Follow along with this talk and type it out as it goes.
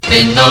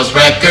spin those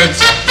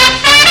records.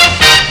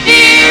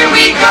 Here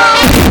we go.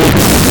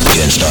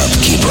 Can't stop,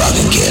 keep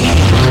rocking, kid.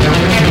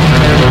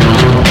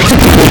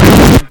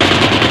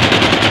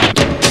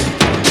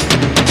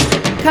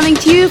 Coming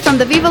to you from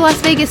the Viva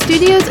Las Vegas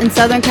studios in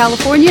Southern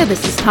California,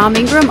 this is Tom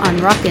Ingram on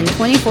Rockin'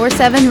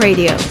 24/7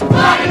 Radio.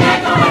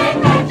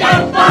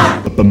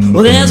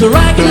 Well, there's a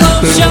rock and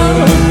roll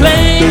show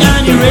playing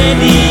on your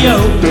radio.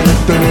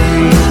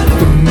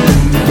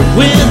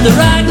 With the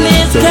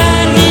rockin'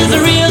 cat, he's a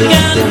real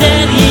kind of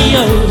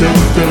daddy-o.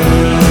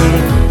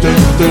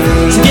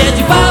 So get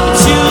your poppin'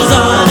 shoes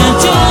on and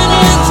tune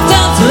in to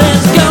Tom, so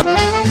let's go.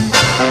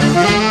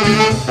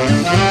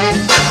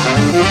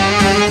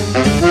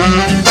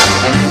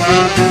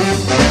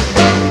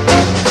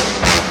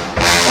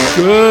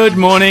 Good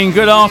morning,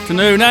 good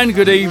afternoon and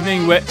good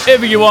evening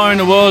wherever you are in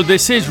the world.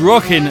 This is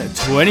Rockin'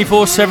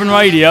 24/7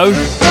 Radio.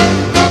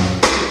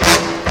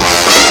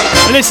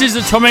 And this is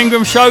the Tom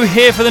Ingram Show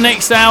here for the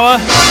next hour.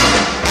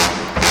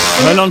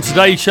 And on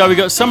today's show we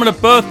got some of the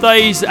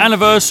birthdays,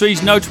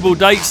 anniversaries, notable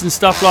dates and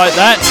stuff like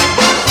that.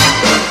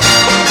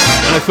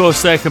 And of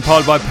course they're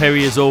compiled by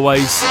Perry as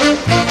always.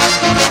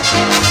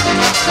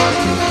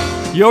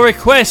 Your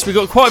requests, we've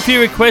got quite a few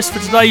requests for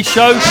today's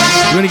show.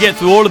 We're going to get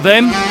through all of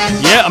them.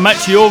 Yeah, I'm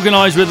actually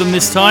organised with them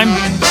this time.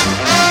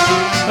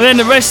 And then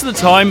the rest of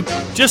the time,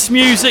 just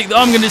music that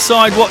I'm going to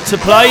decide what to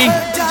play.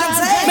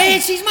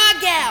 Man, she's my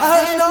gal. I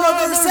heard no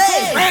other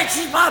say. Man,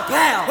 she's my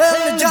pal. Well,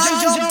 the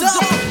John jumped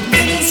up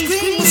and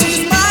screamed,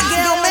 she's my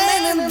gal,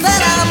 man, and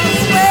that I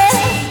mean, well,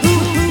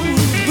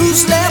 who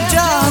slapped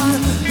John?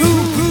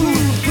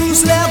 Who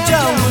slapped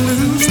John?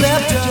 Who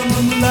slapped John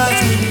when the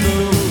lights went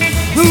low?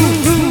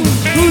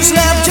 Who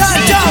slapped John?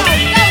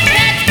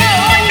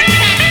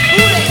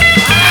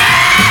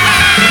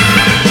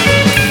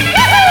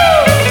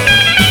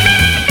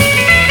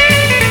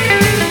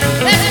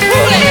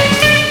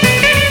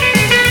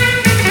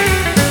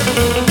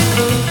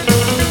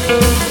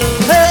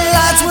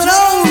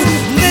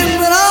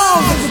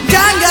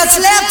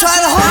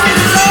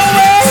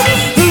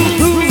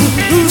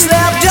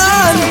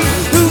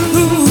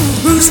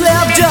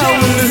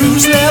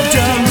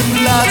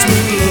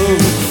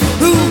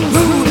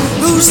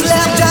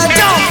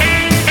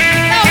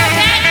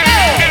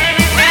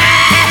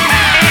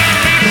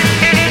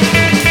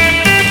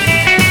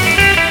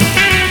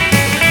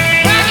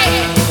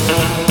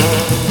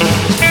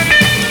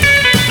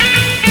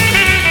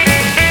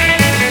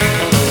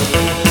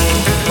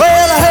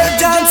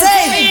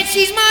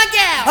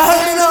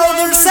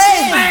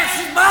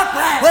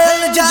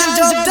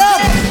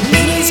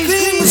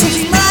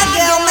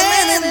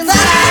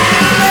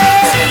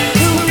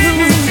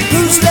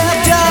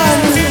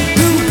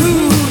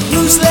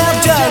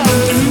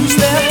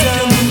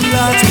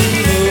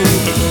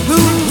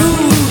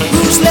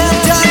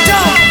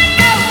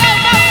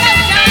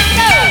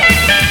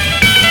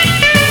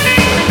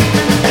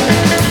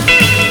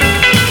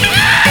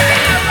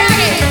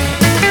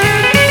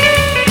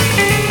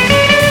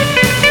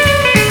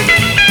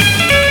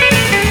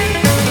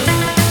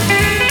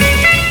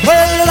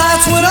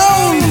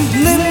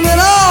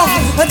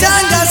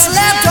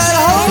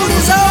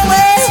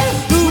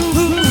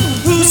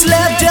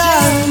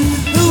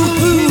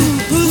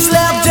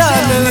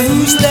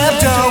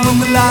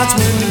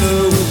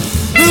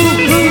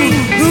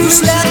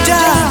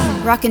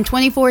 Rockin'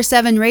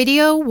 24/7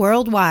 Radio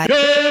worldwide.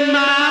 Girl,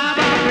 my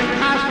poppin'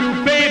 high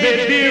school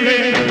baby,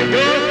 dearie,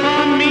 you're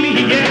for me,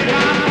 yeah,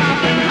 my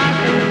poppin' high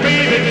school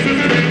baby, to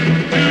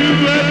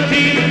a T.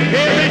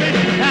 Every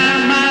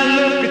time I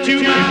look at you,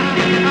 my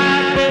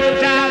eyes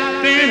bulge out,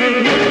 then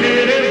look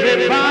at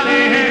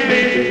everybody and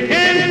they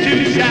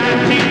too shy to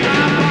see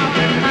my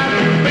poppin' high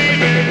school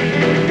baby,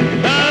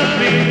 love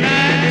me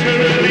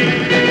naturally.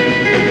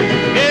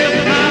 Yes,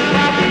 my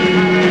poppin'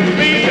 high school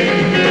baby,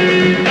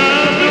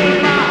 love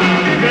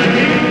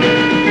nobody.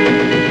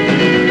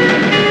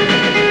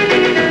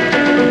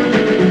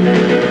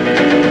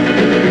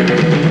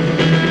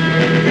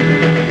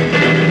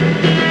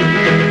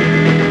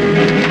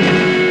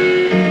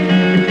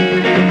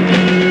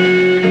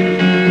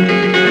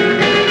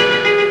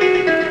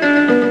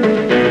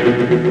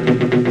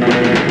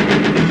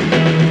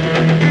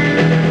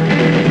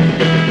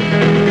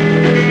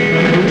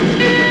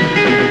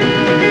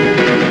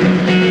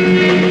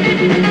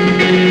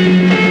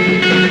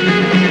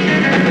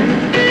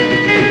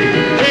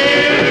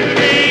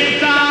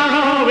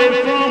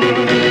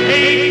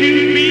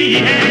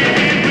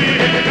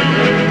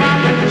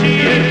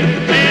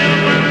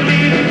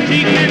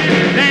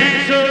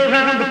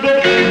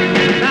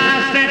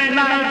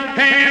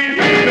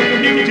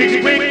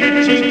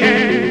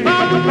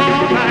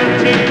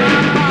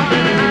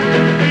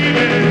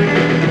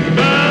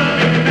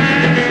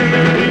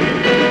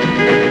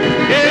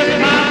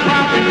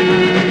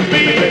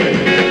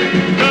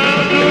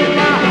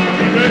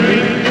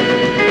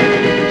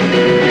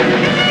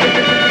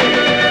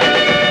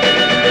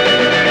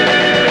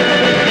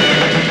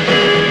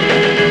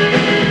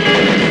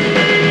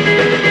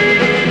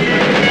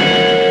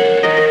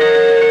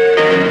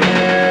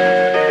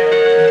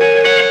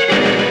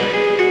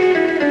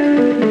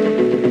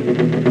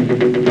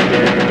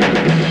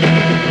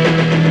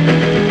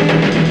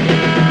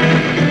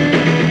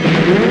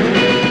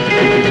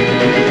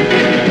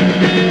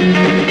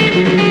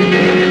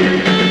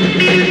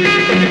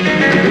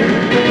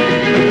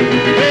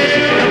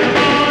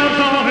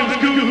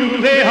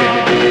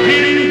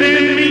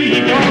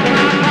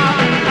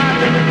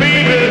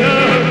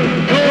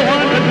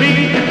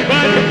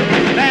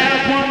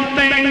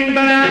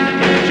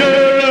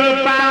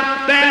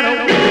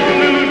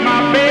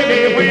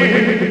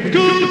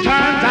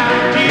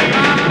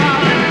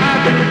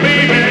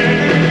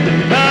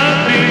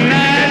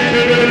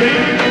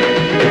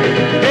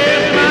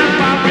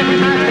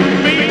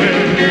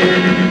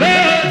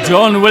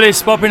 Don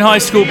Willis, Bopping High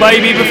School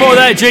Baby. Before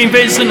that, Gene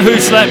Vincent, Who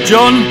Slapped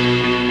John.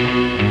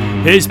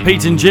 Here's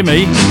Pete and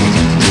Jimmy.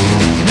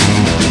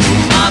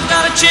 I've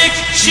got a chick,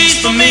 she's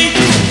for me.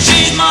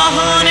 She's my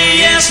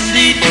honey, yes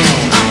indeed.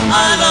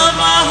 I love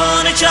my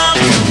honey child.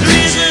 The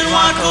reason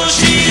why, 'cause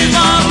she's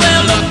my,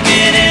 well,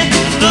 looking in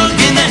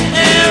the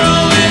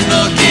arrow and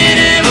looking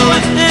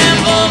everywhere. And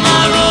for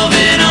my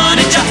roving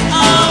honey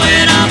child,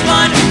 when I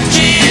find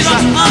she's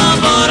right,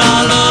 but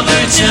I love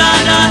her till I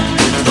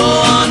die. Though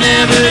I'll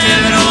never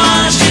know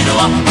why she's a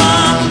wild,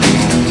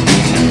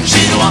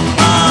 she's a wild.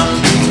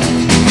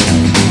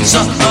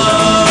 So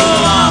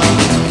wild,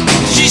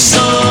 she's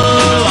so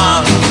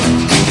wild,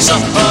 so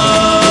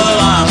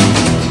wild,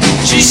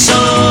 she's so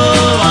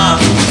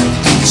wild,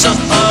 so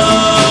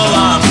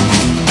wild,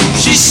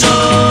 she's so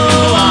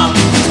wild.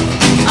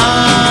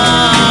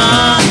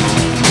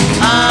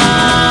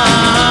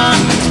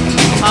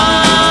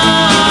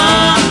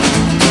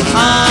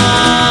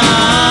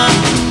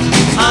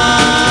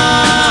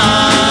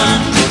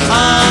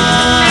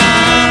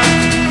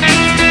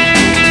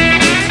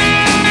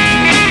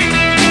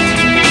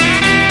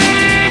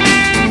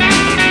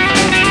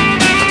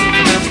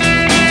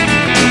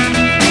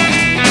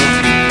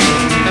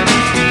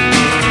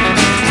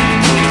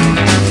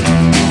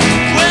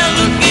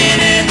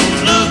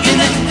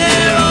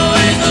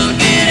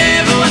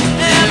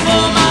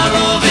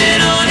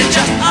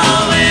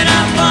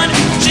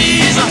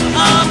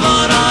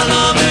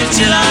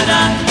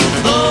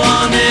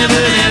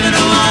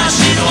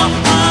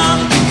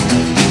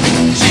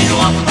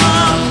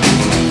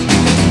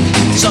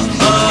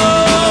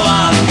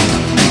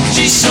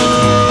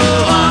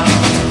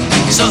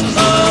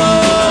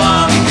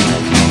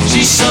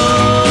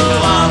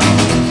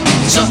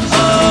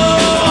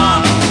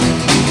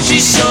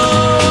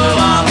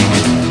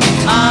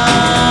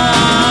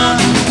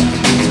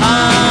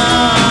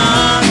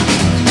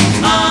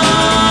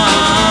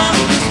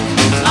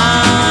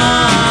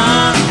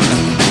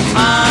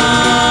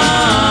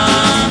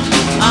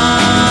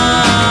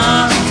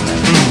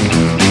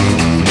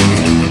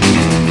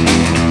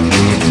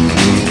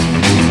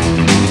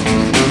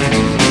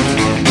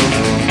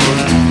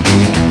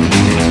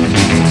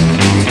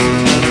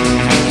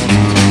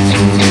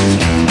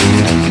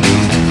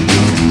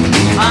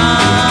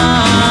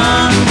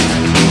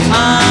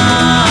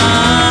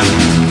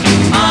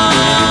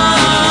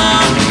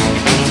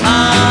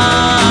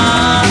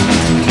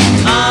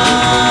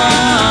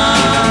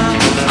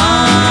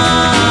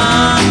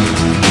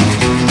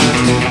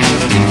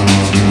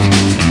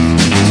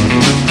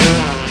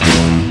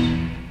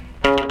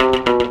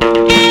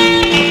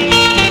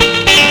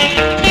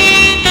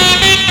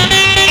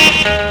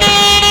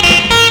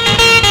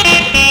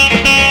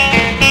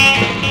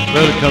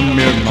 Come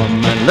here,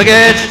 mama, and look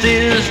at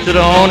sis, stood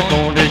on the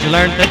corner till she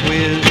learned that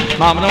whiz.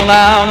 Mama don't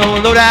allow no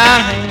low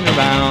down hanging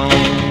around.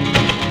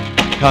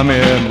 Come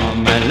here,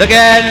 mama, and look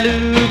at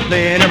Lou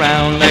playing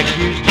around like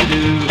she used to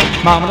do.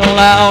 Mama don't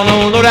allow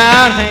no low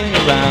down hanging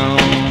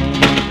around.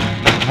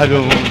 I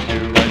don't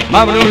care what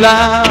mama don't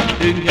allow,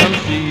 didn't come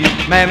see.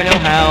 Mammy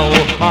don't howl,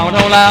 mama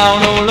don't allow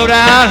no low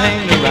down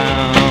hanging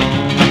around.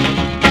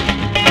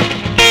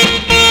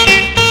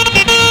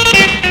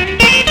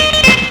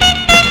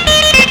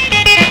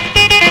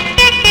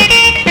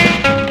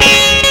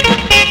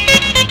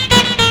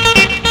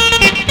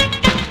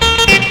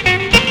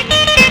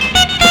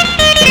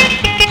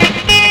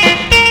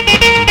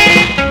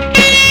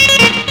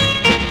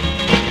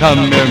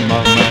 Come here,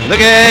 mama,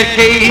 look at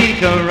Katie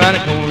come around the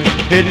corner,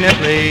 hitting that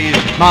place.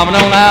 Mama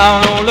don't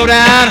allow no low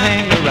down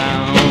hanging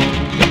around.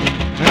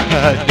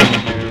 I don't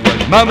care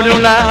what mama don't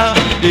allow,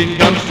 didn't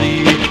come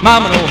see.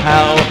 Mama don't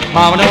howl,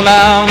 mama don't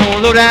allow no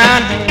low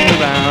down hanging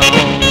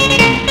around.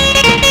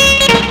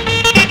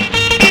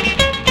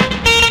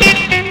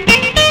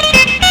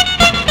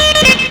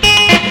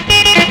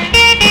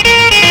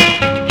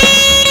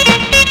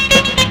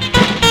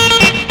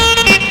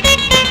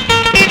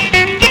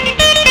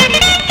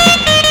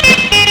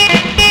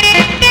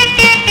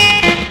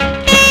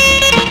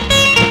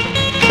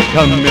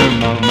 Come here,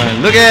 mama,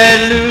 look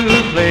at Lou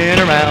playing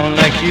around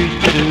like she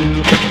used to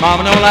do.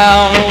 Mama don't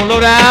allow no low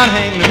down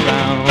hanging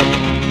around.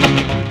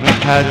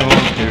 I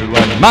don't care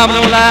what mama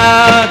don't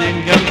allow,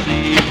 didn't come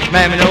see.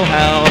 Mammy don't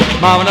howl,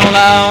 mama don't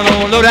allow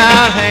no low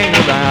down hanging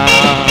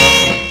around.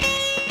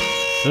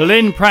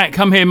 Lynn Pratt,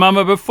 Come Here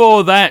Mama.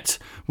 Before that,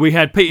 we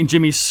had Pete and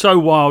Jimmy So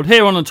Wild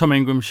here on the Tom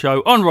Ingram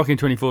Show on Rockin'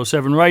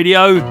 24/7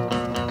 Radio.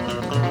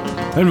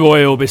 And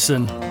Roy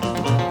Orbison.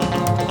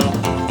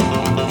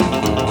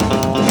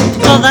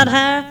 That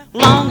hair,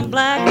 long and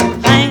black,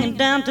 hanging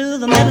down to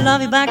the middle of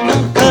your back.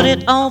 Don't cut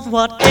it off,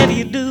 whatever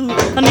you do.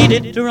 I need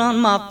it to run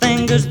my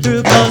fingers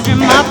through. 'Cause you're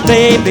my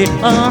baby,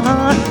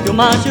 you're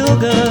my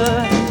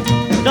sugar.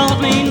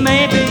 Don't mean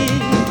maybe,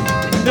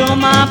 you're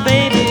my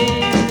baby.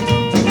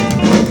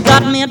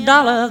 Got me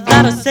 $1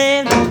 that I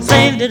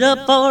saved it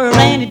up for a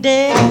rainy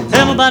day.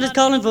 Everybody's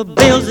calling for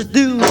bills that's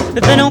due.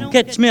 If they don't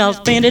catch me, I'll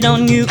spend it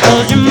on you.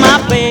 'Cause you're my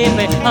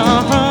baby,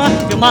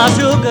 you're my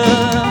sugar.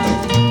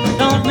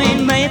 Don't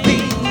mean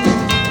maybe,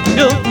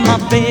 you're my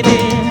baby.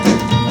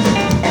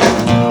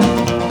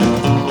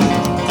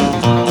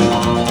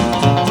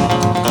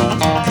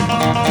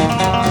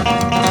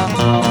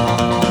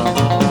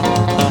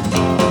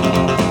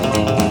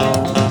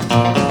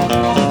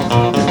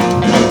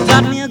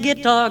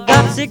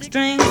 6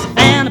 strings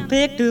and a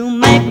pick to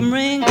make them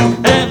ring.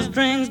 Every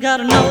string's got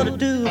a note or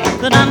two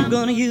that I'm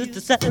gonna use to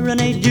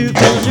serenade you.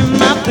 'Cause you're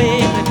my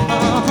baby,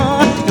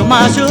 you're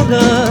my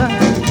sugar.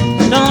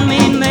 Don't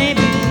mean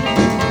maybe,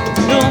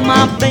 you're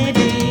my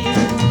baby.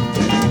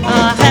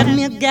 I had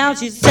me a gal,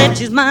 she said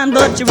she's mine,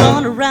 but she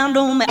run around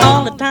on me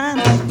all the time.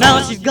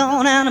 Now she's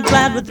gone and I'm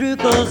glad we're through,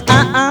 'cause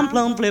I'm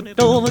plumb flipped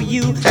over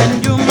you.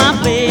 And you're my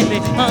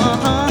baby,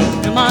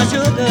 you're my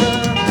sugar.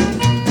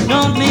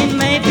 Don't mean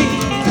maybe,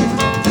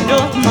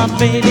 you're my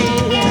baby.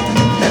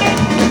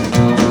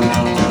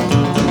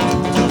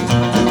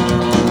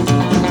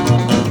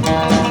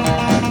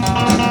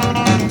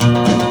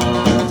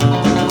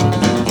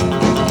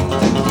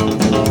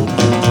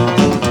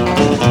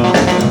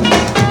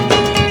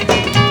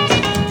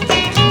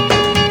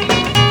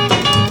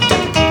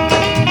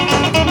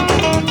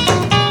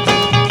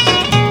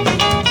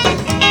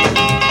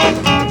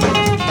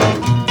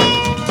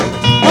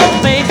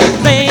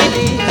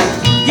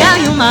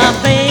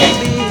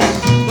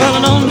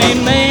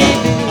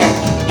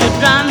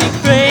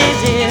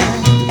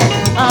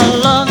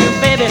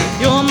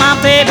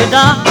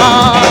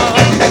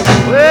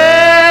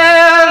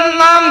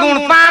 Well, I'm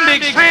gonna find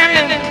Big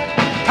Sandy.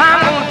 I'm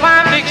gonna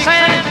find Big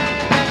Sandy.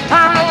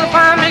 I'm gonna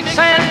find Big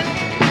Sandy.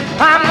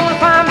 I'm gonna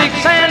find Big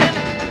Sandy.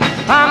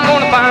 I'm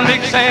gonna find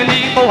Big Sandy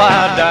before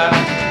I die.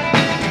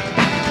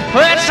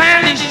 Well,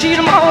 Sandy, she's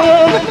my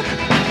woman.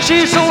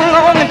 She's so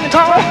long and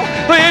tall.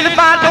 Well, if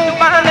I don't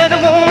find that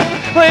woman,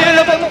 well,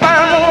 I won't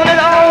find one at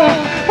all.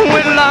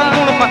 Well, I'm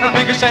gonna find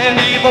Big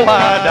Sandy before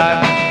I die.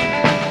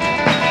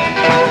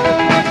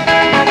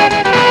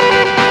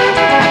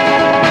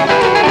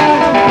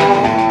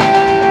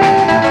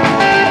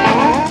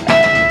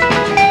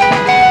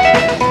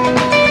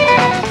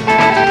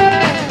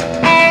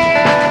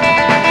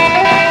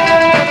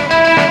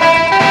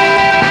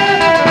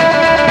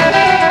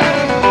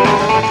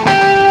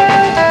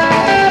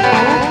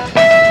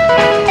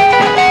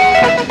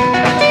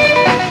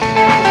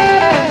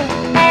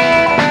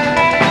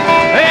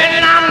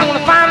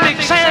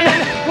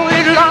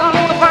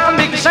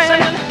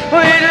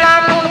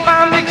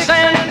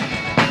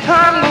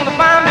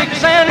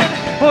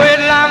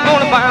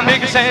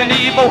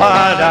 Sandy before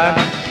I die.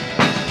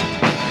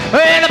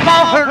 Well, I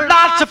bought her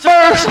lots of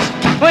furs.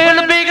 Well,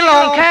 a big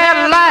long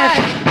Cadillac.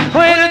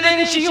 Well,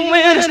 then she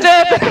went a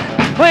stepping.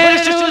 Well,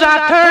 as soon as I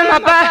turned my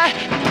back,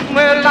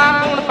 well, I'm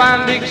gonna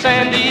find Big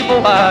Sandy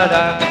before I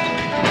die.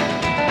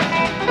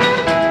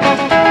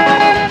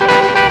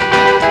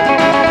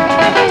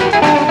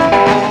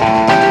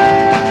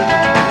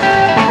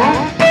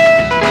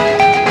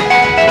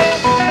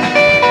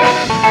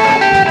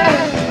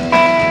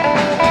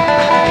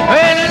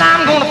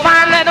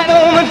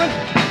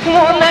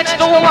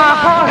 Stole my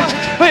heart.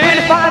 Well,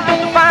 if I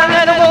don't find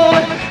that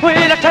woman,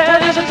 well, I tear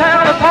this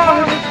town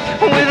apart.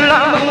 Well,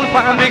 I'm gonna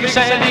find Big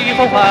Sandy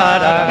before I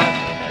die.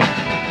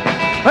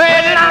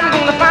 Well, I'm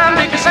gonna find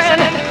Big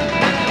Sandy.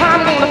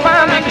 I'm gonna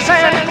find Big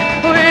Sandy.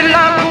 Well,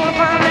 I'm gonna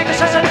find Big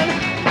Sandy.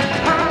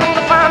 I'm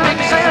gonna find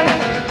Big Sandy.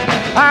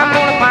 I'm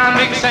gonna find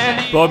Big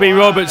Sandy. Bobby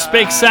Roberts,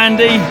 Big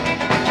Sandy.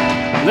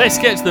 Let's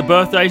get to the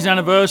birthdays and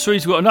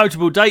anniversaries. We've got a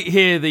notable date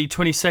here, the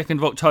 22nd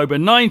of October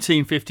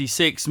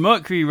 1956,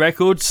 Mercury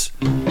Records.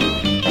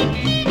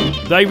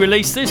 They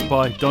released this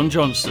by Don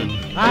Johnston.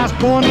 I was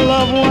born to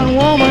love one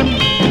woman,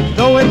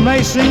 though it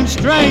may seem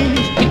strange.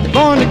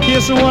 Born to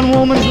kiss one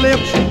woman's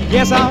lips,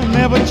 yes, I'll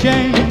never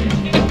change.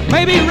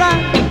 Maybe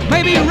right,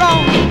 maybe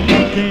wrong,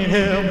 can't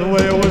help the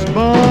way I was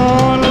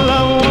born to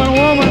love one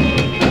woman.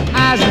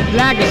 Eyes as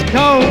black as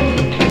coal,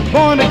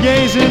 born to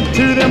gaze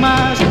into them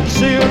eyes,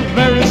 see her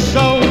very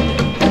soul.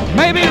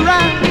 Maybe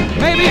right,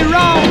 maybe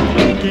wrong,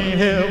 can't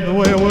help the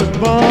way I was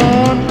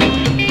born.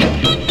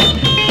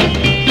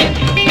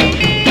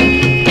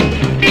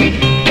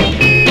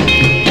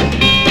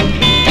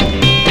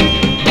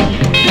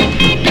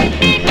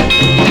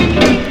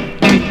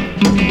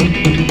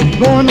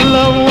 Born to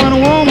love one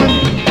woman,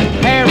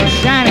 hair is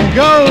shining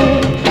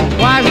gold,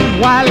 twice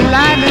as white as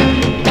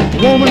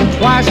lightning, woman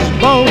twice as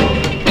bold.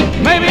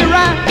 Maybe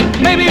right,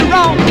 maybe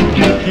wrong,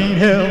 can't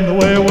help the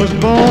way I was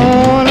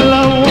born to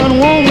love one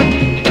woman.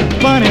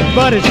 Funny,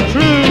 but it's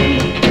true,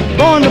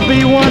 born to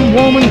be one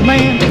woman's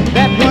man,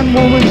 that one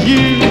woman's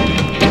you.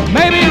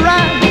 Maybe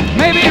right,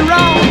 maybe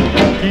wrong,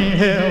 can't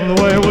help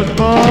the way I was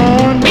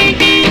born.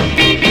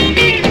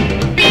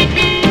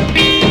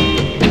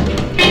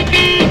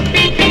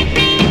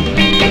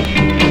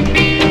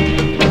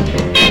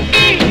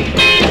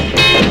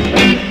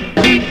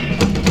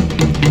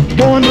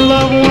 Born to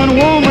love one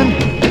woman,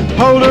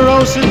 hold her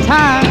oh so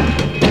tight,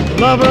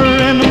 love her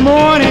in the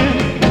morning,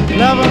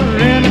 love her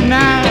in the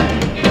night.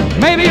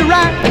 Maybe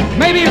right,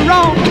 maybe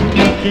wrong,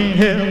 can't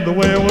help the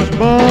way I was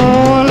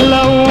born to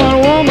love one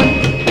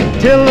woman,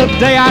 till the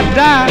day I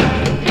die.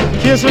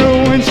 Kiss her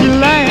when she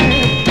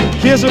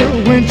laughs, kiss her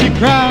when she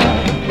cries.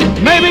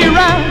 Maybe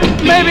right,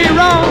 maybe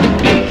wrong,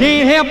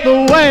 can't help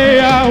the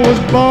way I was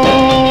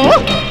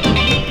born.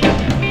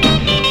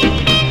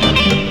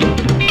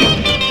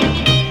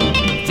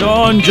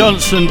 Don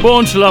Johnston,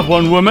 Born to Love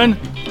One Woman.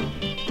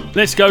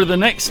 Let's go to the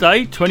next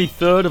day,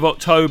 23rd of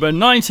October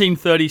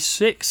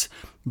 1936.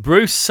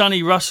 Bruce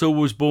Sonny Russell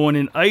was born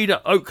in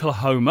Ada,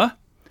 Oklahoma.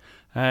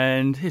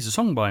 And here's a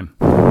song by him.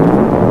 Well,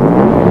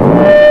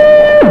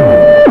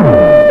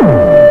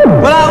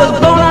 I was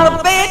blown out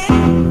of bed,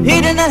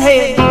 hit in the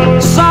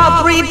head.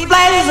 Saw 3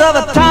 flashes of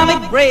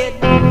atomic bread.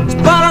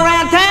 Spun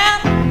around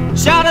town,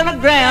 shot in the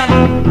ground.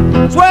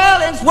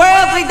 Swirled and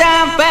swirled 3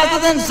 times faster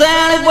than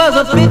sound. It was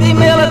a 50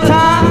 mil a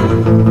time.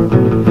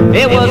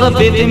 It was a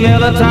 50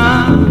 mil a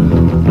time.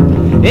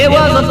 It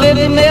was a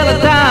 50 mil a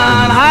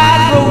time.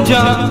 Hydro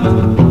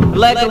jump,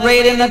 like a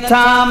radiant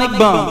atomic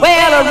bomb.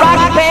 Well, a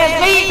rocket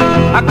passed me,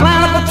 I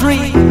climbed up a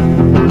tree.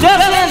 Just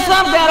then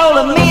some got hold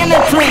of me in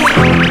the tree.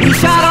 He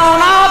shot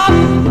on off,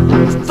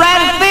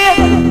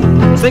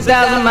 stratosphere,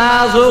 6,000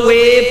 miles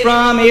away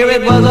from here.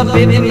 It was a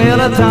 50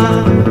 mil a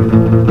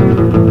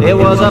time. It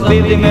was a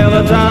 50 mil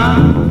a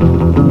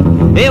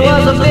time. It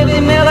was a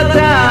 50 mil a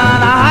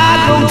time. A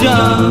hydro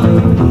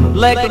jump,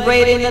 like a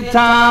radiant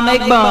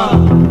atomic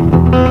bomb.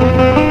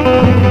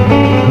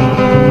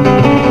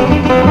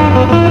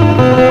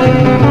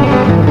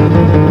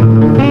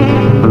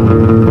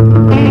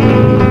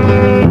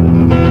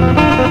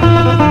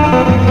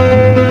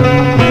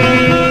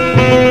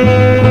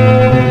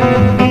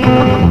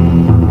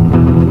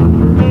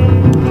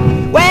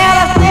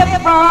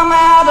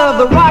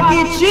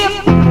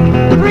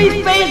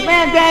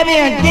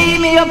 And gave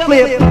me a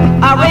flip.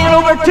 I ran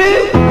over to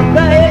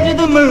the edge of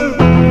the moon.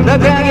 The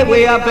gaggy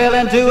way I fell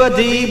into a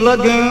deep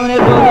lagoon. It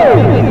was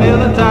a 50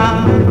 mil a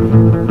time.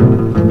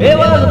 It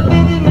was a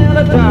 50 mil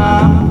a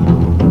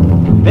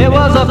time. It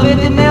was a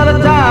 50 mil a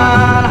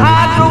time.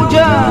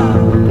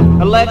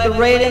 Hydrogen, like a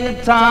radiant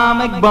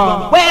atomic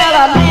bomb. Well,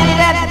 I landed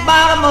at the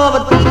bottom of a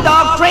deep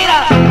dark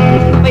crater,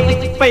 face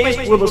to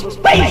face with a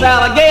space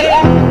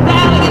alligator.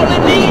 Down in the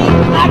deep,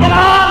 I could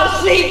hardly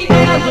see.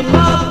 There's a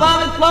mother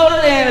vomit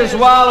floated and it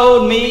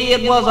swallowed me.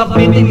 It was a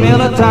 50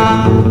 mil a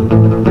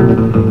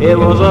time. It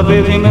was a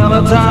 50 mil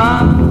a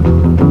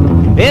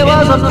time. It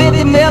was a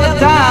 50 mil a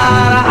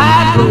time. A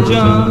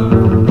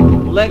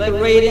hydrogen, like a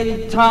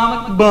radiant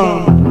atomic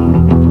bomb.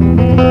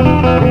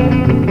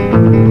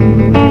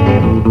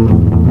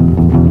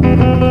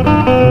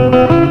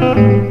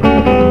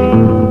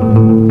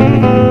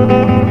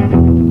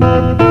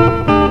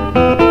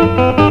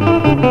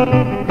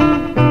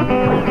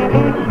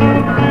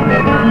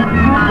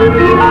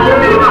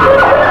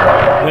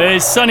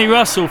 There's Sonny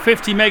Russell,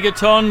 50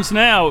 megatons.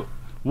 Now,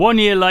 1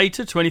 year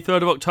later,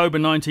 23rd of October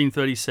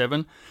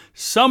 1937,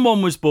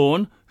 someone was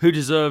born who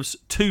deserves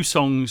 2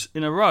 songs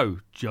in a row,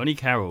 Johnny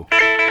Carroll.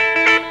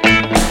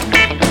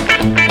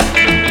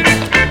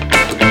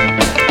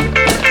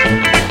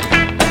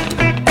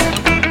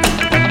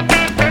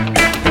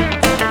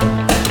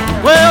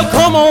 Well,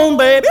 come on,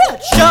 baby,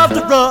 let's shove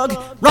the rug.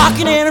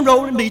 Rocking and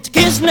rolling beats,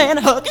 kissing and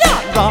hugging.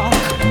 Hot rock,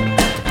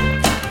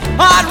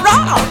 hot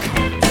rock,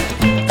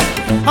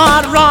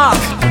 hot rock.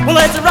 Well,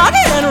 let's rock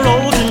and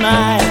roll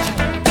tonight.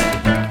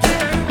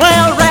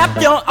 Well, wrap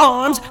your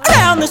arms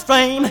around this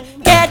frame.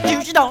 Get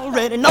you should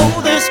already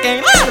know this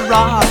game. Hot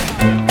rock,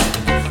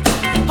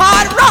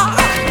 hot rock,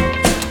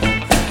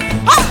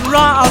 hot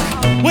rock.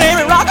 When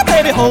we rock,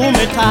 baby, hold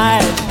me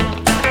tight.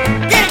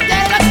 Get it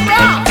down, let's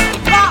rock.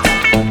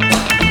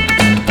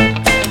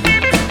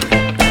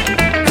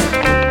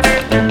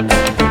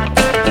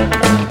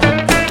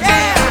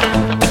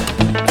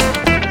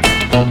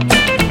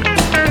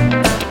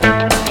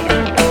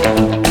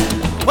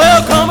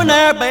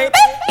 Baby,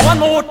 one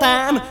more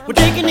time. We're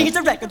taking these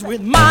records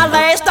with my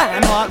last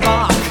time. Hot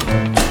rock,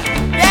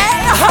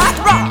 yeah, hot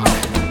rock.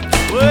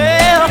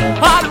 Well,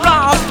 hot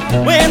rock.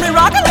 When we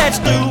rock it, let's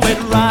do it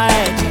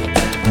right.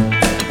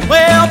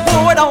 Well,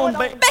 pour it on,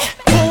 baby,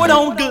 pour it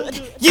on good.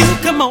 You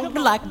come on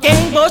like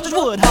gangbusters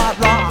would. Hot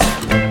rock,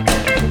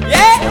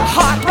 yeah,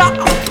 hot rock,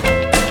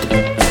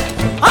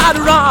 hot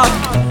rock.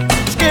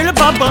 Scare the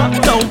bump up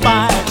and don't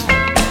bite.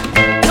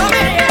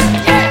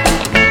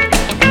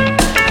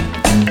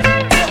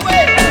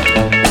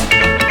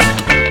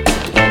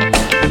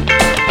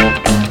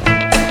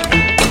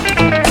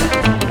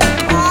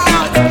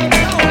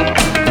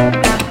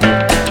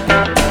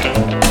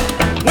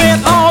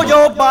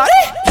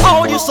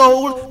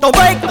 Soul, don't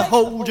break the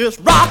hold, just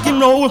rock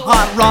and roll.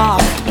 Hot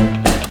rock,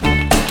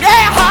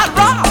 yeah, hot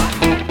rock,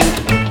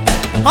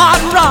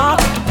 hot rock.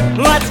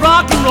 Let's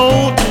rock and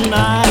roll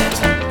tonight.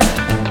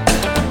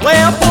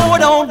 Well, pour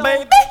it on,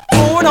 baby,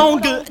 pour it on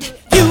good.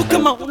 You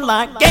come on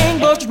like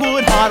gangbusters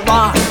would. Hot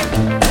rock,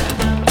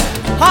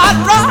 hot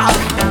rock,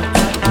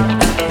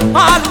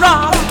 hot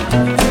rock.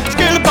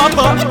 Scale the bump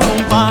up and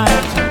don't bite.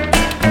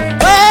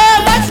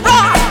 Well, let's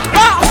rock,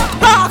 rock,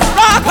 rock,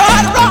 rock,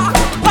 hot rock.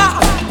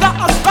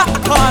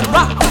 Hot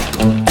rock,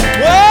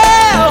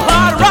 well,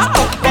 hot rock,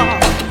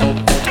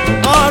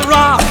 hot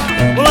rock.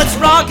 Well, let's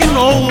rock and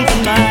roll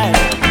tonight.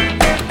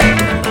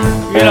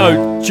 You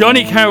know,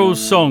 Johnny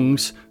Carroll's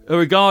songs are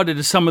regarded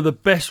as some of the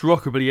best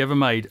rockabilly ever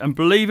made, and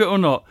believe it or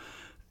not,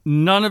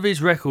 none of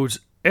his records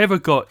ever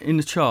got in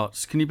the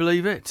charts. Can you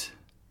believe it?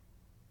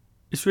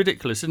 It's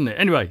ridiculous, isn't it?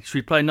 Anyway, should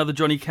we play another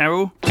Johnny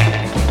Carroll?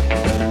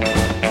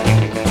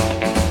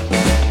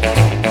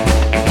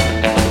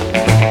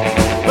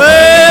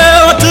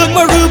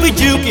 Ruby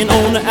juking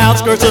on the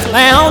outskirts of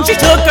town. She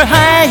took her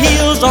high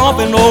heels off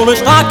and rolled her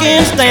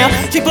stockings down.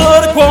 She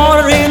put a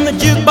quarter in the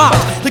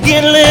jukebox to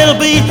get a little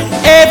beat.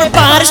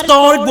 Everybody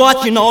started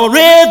watching all the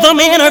rhythm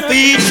in her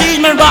feet. She's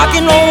my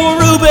rockin'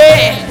 old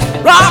Ruby.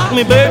 Rock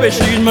me, baby,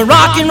 she's my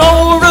rockin'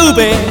 old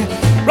Ruby.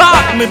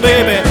 Rock me,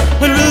 baby.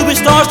 When Ruby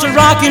starts to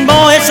rockin',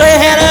 boy, it's a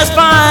head as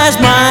fine as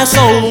my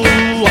soul.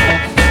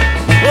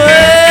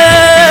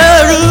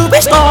 Well, Ruby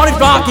started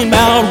rocking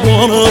about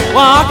 1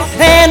 o'clock,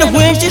 and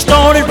when she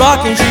started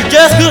rocking, she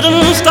just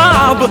couldn't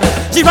stop.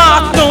 She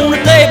rocked on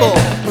the table,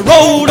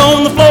 rolled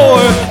on the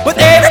floor, with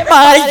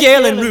everybody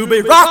yelling,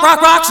 Ruby, rock,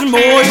 rock, rock some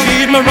more.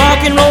 She's my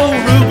rockin' old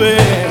Ruby.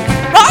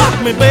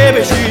 Rock me,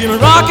 baby, she's my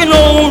rockin'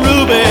 old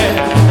Ruby.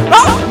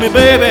 Rock me,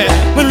 baby.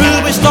 When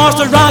Ruby starts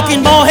to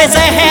rockin', boy, it's a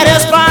head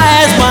as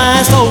fine as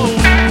my soul.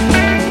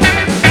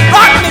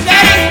 Rock me,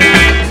 daddy.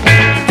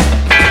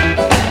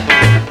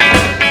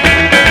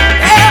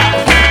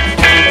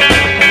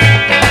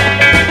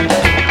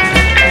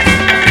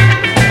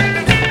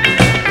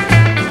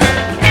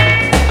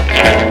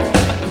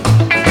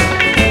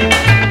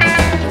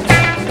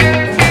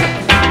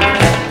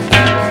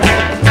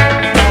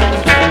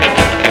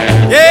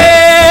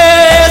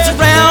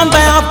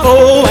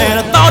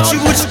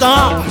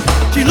 Stop.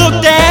 She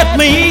looked at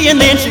me and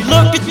then she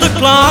looked at the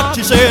clock.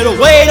 She said, oh,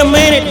 wait a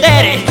minute,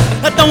 Daddy,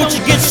 don't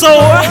you get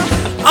sore?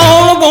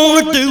 All I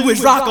wanna do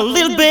is rock a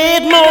little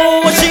bit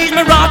more. She's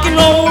my rockin'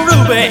 old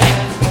Ruby.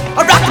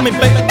 Rock me,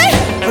 baby.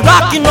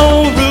 Rockin'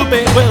 old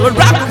Ruby. Well,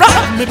 rock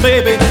me,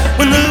 baby.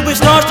 When Ruby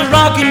starts to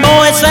rockin',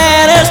 boy, it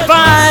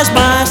satisfies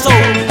my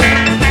soul.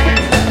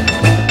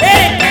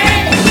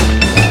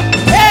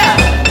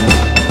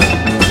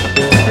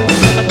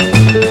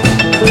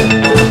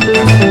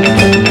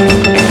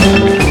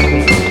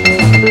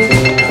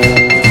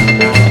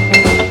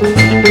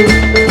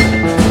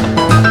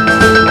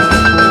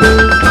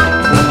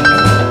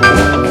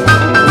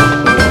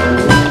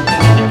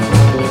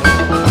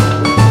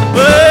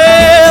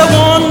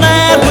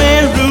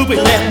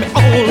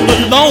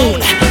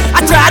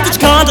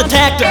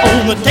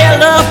 On the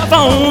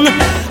telephone,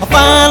 I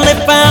finally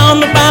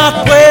found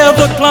about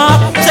 12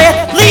 o'clock.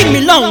 Said, leave me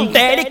alone,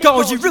 Daddy,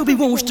 cause your Ruby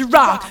wants to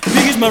rock.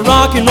 She's my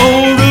rockin'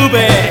 old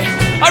Ruby.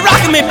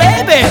 Rockin' me,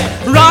 baby.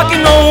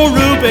 Rockin' old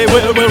Ruby.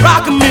 Well,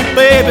 rockin' me,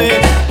 baby.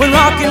 When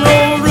rockin'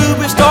 old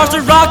Ruby starts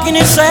to rockin',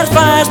 it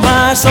satisfies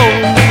my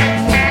soul.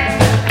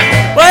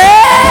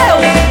 Well,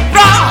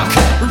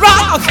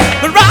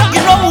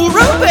 rockin' old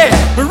Ruby.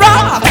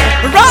 Rock,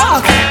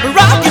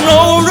 rockin'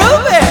 old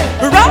Ruby.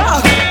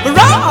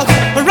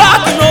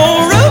 Rockin'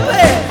 old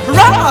Ruby,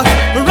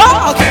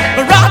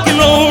 rockin'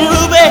 old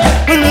Ruby.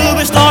 When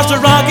Ruby starts to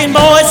rockin',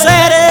 boy, it's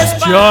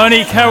satisfied.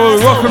 Johnny Carroll,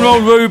 Rock and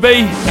Roll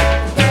Ruby.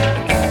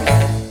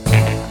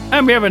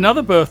 And we have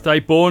another birthday,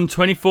 born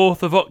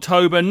 24th of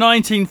October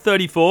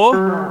 1934.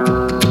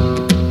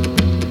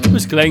 It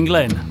was Glenn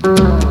Glenn.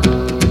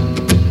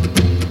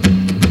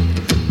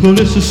 Well,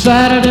 it's a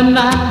Saturday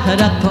night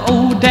at the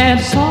old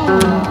dance hall.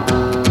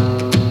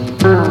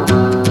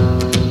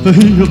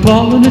 He's a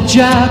ball and a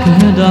jack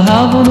and a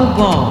having a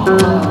ball.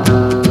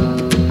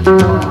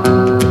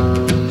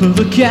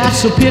 The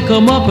cats will pick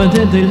 'em up and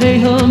then they lay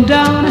 'em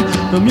down.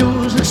 The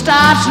music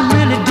starts to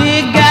really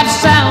dig that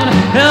sound.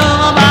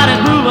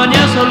 Everybody's moving,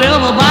 yes, well,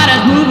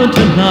 everybody's moving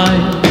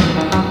tonight.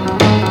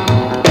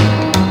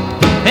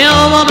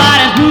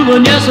 Everybody's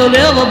moving, yes, well,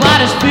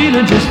 everybody's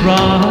feeling just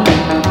right.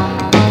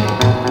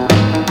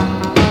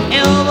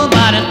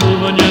 Everybody's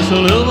moving, yes,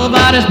 well,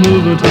 everybody's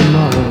moving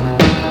tonight.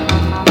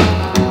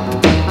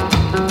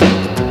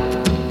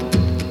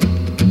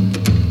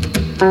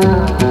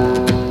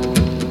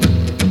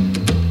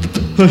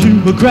 You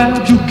will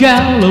grab your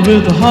gal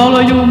with all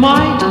of your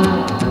might.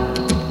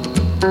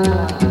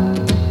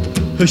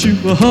 You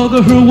will hug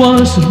her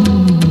once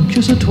and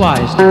kiss her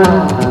twice.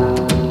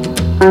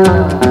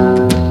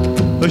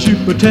 You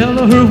will tell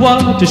her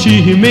what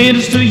she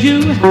means to you,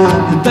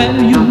 and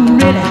then you're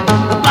ready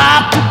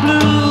about the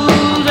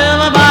blues.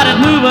 Everybody's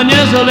moving,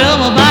 yes, well,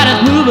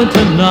 everybody's moving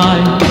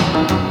tonight.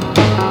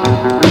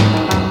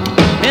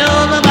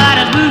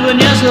 Everybody's moving,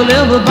 yes, well,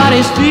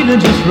 everybody's feeling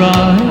just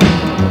right.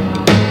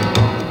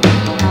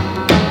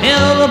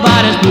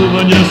 Everybody's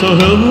moving, yes, so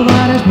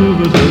everybody's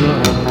moving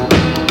tonight.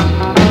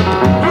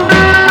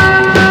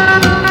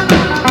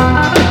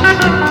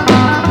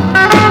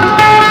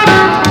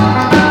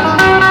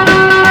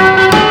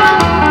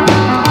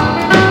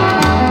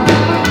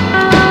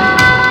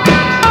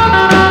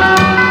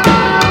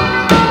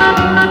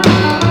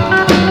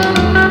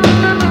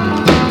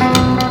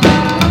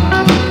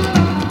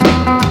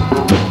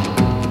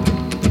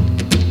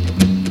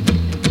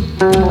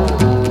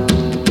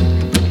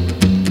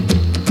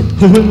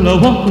 Well, I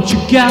want you,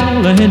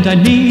 gal, and I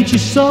need you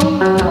so.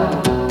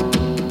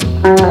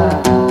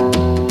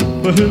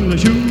 Well,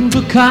 you're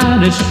the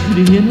kind that's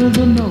really in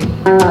the know.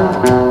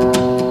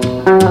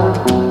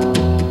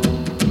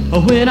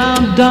 When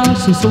I'm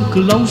dancing so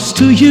close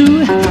to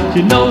you,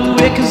 you know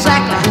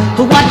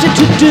exactly what you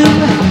to do.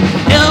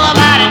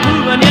 Everybody's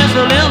moving, yes,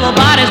 well,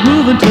 everybody's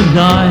moving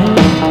tonight.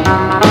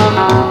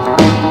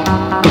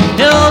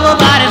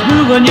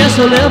 yes,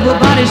 well,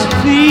 everybody's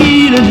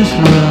feeling just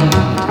right.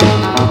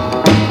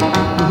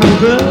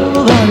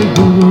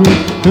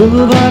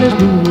 Everybody's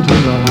moving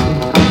tonight.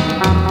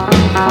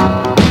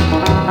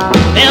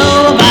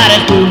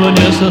 Everybody's moving,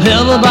 yes, well,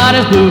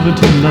 everybody's moving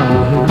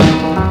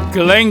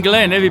tonight.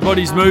 Glenn,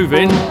 everybody's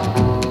moving.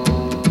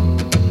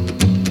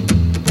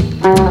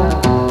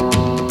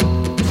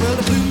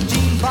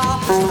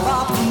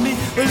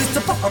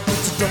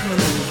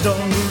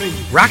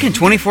 Rockin'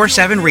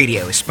 24/7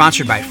 Radio is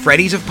sponsored by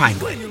Freddy's of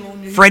Pinewood.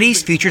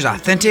 Freddy's features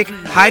authentic,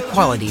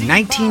 high-quality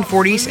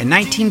 1940s and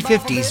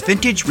 1950s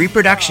vintage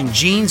reproduction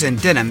jeans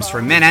and denims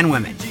for men and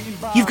women.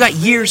 You've got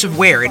years of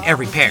wear in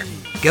every pair.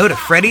 Go to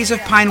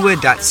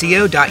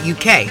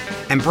freddy'sofpinewood.co.uk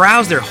and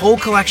browse their whole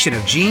collection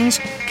of jeans,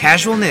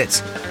 casual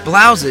knits,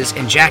 blouses,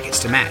 and jackets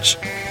to match,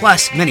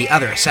 plus many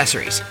other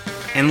accessories.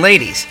 And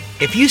ladies,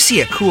 if you see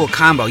a cool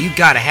combo you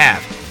gotta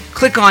have,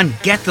 click on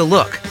Get the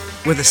Look,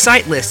 where the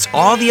site lists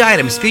all the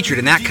items featured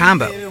in that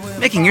combo,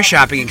 making your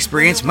shopping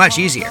experience much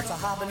easier.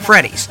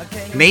 Freddy's,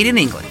 made in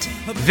England.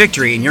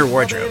 Victory in your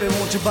wardrobe.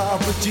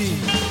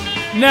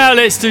 Now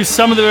let's do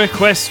some of the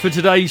requests for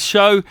today's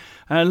show.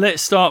 And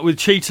let's start with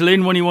Cheetah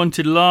Lynn, one he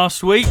wanted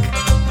last week.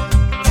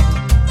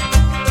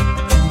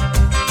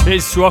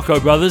 Here's Sirocco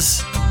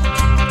Brothers.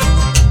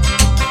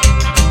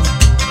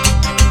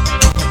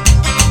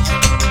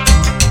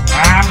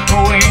 I'm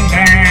going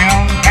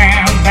down,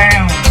 down,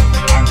 down.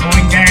 I'm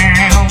going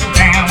down,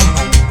 down.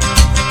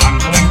 I'm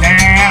going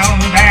down,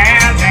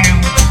 down,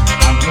 down.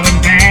 I'm going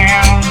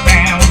down,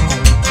 down.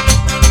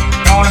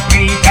 Gonna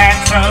please that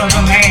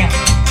southern man.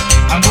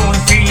 I'm gonna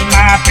see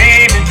my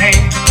baby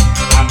there.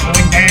 I'm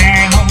going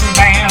down,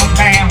 down,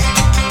 down.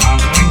 I'm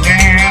going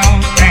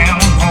down, down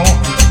home.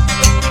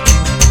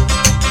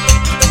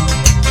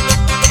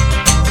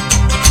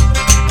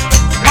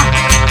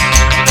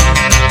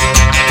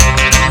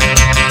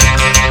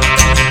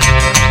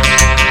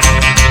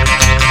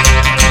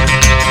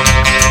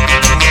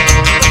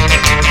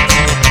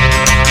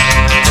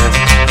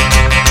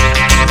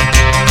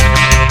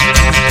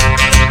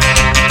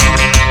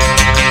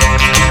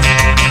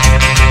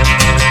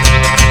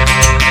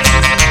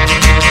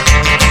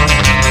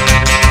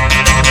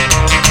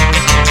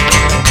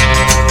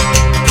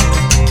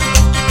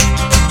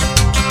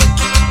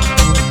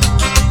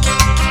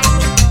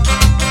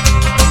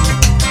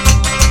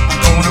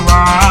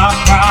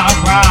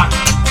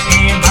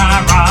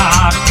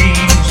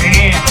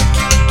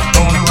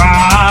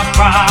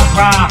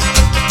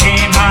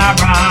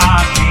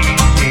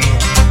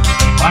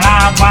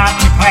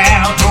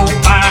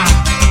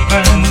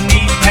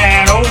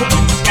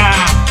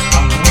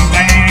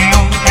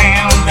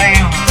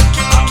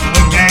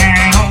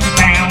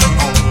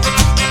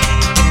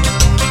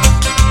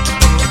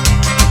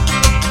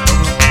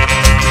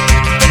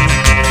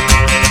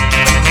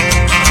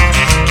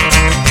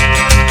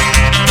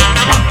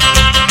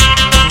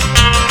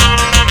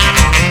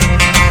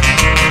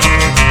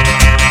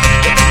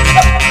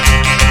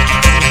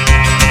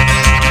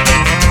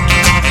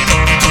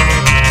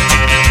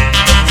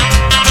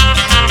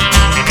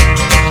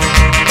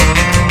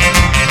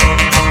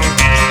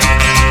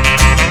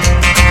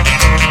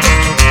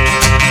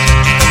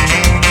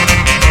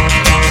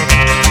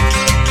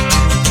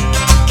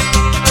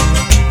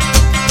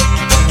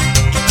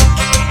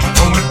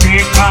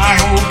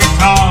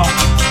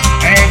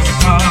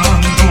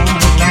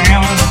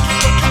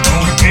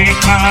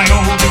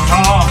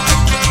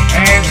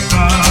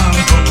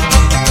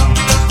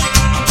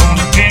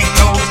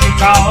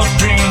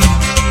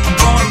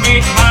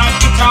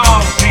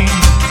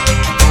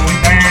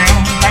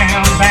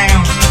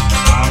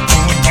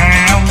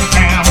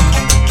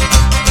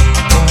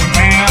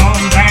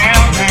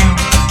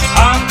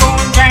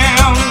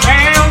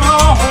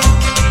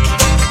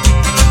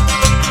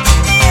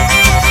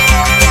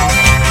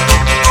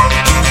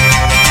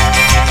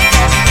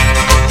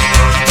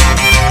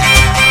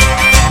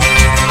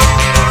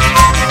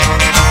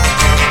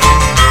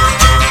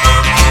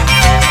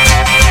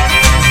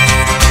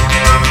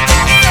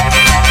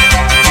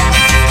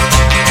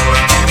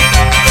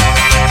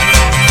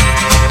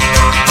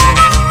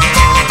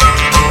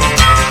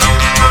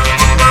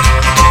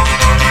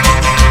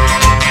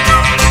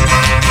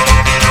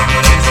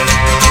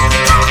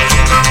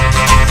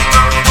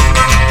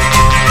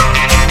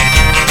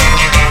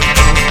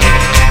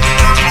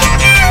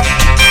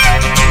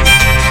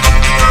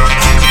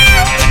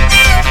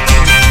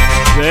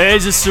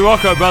 There's the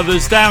Sirocco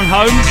Brothers down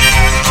home.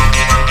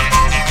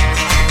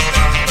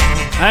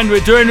 And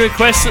we're doing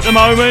requests at the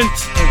moment.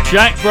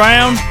 Jack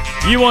Brown,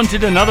 you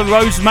wanted another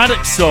Rose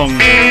Maddox song.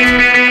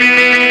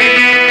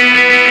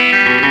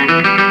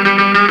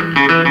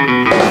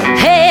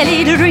 Hey,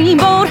 little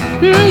dreamboat,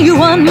 you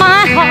won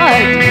my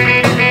heart.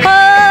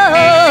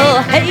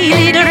 Oh,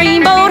 hey, little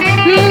dreamboat,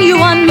 you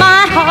won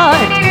my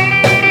heart.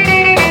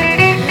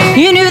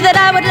 You knew that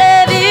I would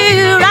love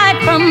you right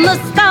from the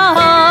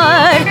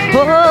start.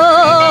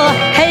 Oh,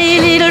 hey,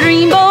 little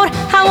dreamboat,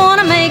 I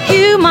wanna make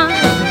you mine.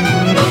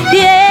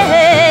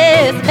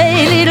 Yes,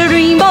 hey, little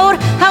dreamboat,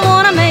 I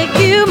wanna make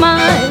you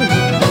mine.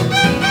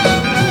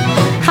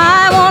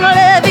 I wanna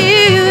love you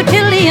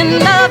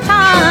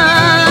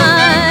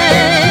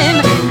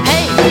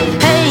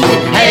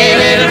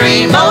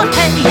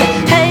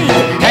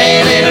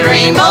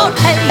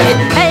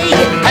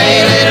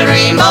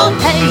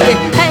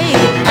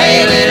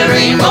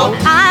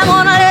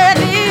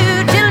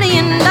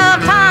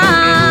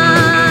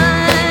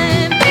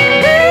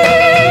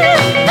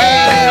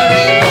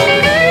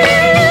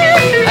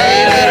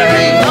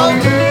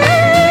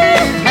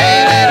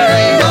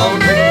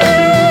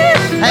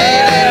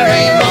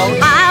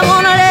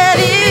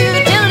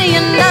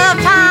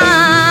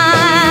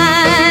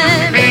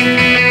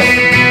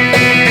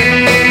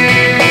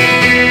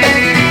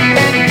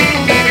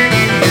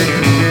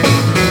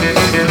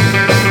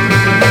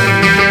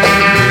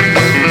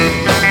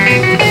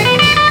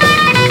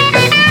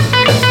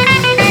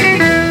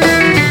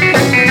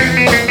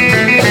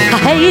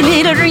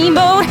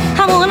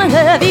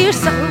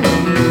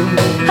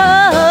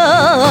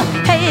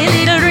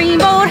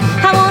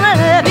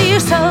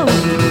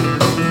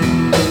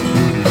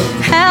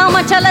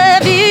much I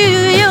love you,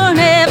 you'll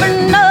never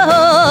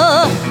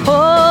know.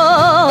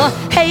 Oh,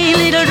 hey,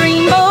 little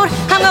dreamboat,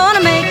 I'm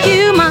gonna make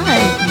you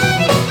mine.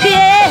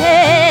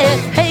 Yeah,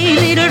 hey,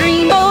 little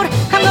dreamboat,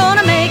 I'm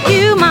gonna make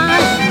you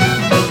mine.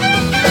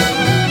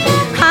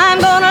 I'm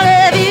gonna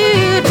love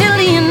you till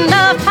the end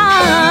of time.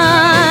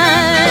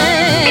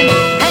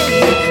 Hey,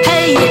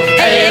 hey,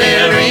 hey,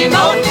 little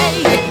dreamboat.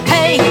 Hey,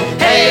 hey,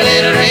 hey,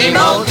 little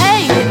dreamboat.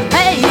 Hey,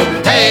 hey,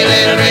 hey,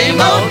 little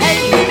dreamboat.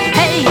 Hey,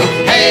 hey,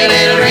 hey,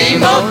 little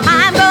dreamboat.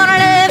 I'm gonna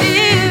love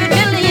you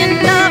till the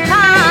end of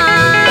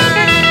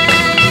time.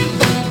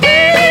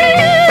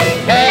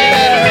 Hey,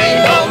 little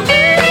rainbow.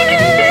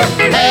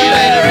 Hey,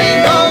 little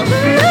rainbow.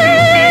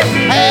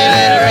 Hey,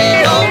 little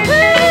rainbow.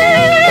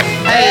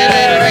 Hey,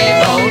 little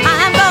rainbow.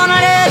 I'm gonna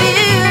love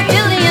you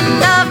till the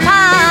end of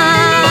time.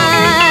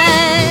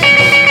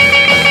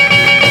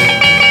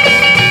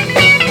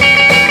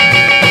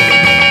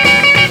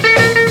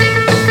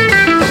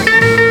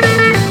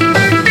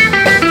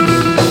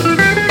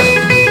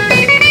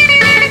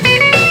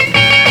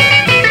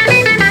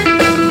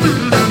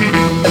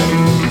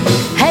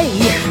 Hey,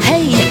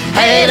 hey,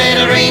 hey,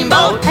 little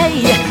rainbow. Hey,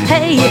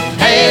 hey,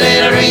 hey,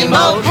 little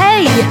rainbow.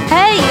 Hey,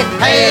 hey,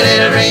 hey,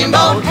 little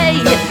rainbow. Hey,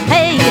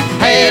 hey,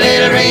 hey,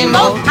 little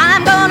rainbow.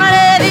 I'm gonna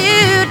love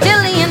you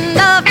till the end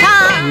of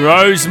time.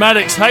 Rose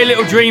Maddox, Hey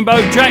Little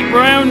Dreamboat. Jack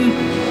Brown,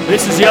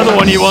 this is the other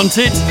one you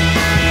wanted.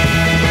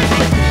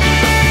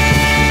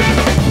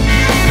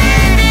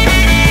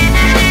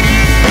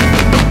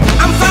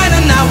 I'm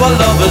finding out what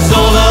love is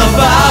all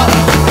about.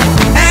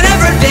 And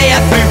every day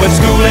at 3 when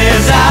school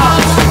is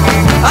out,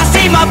 I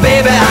see my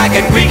baby, I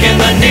get weak in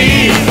the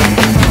knees.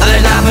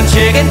 There's nothing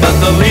shaking but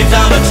the leaves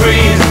on the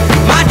trees.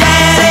 My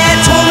daddy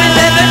told me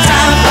live in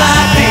times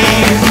like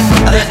these.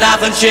 There's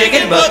nothing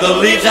shaking but the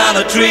leaves on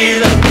the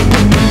trees.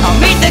 I'll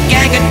meet the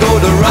gang and go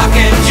to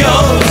Rockin'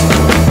 Joe's.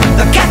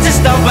 The cats are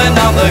stomping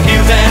on the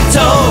heels and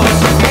toes.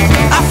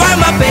 I find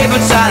my baby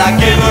inside, I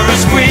give her a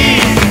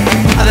squeeze.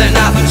 There's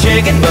nothing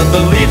shaking but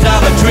the leaves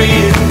on the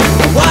trees.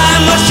 Why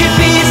must she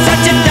be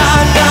such a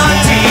doggone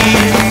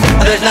tease?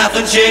 There's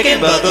nothing shaking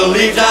but the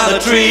leaves on the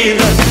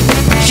trees.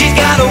 She's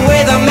got a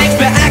way that makes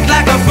me act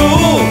like a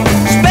fool.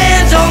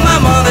 Spends all my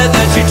money,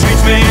 then she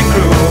treats me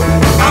cruel.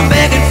 I'm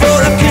begging for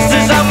the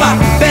kisses on my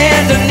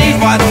bended knees.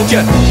 Why don't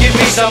you give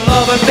me some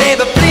loving,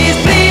 baby, please,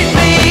 please,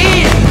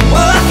 please?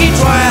 Well, I keep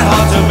trying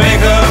hard to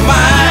make her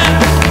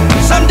mine.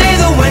 Someday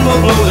the wind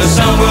will blow, the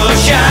sun will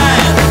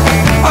shine.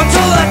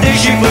 Until that day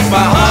she puts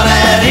my heart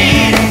at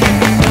ease.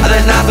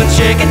 There's nothing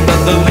shaking but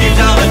the leaves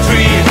on the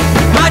trees.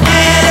 My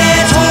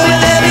daddy told me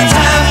there'd be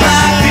times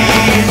like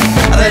these.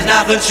 There's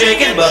nothing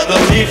shaking but the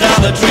leaves on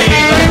the trees.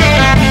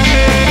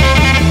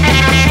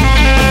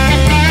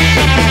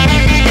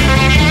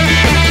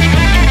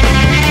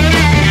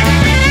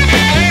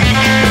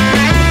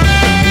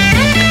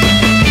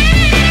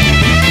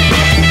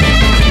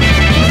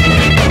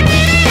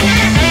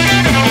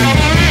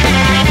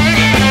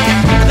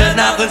 There's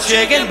nothing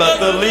shaking but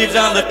the leaves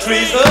on the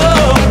trees.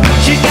 Oh,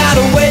 she's got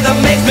a way that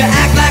makes me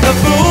act like a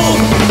fool.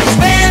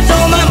 Spends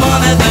all my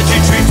money, then she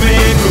treats me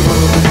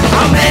cruel.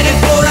 I'm begging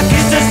for the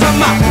kisses on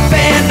my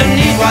bended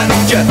knees. Why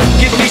don't you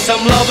give me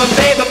some loving,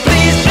 baby,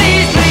 please,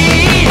 please,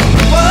 please?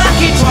 Well, I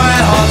keep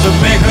trying hard to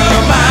make her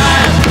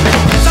mine.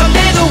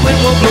 Someday the wind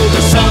will blow,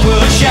 the sun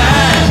will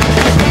shine.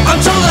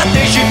 Until that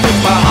day she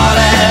puts my heart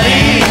at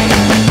ease.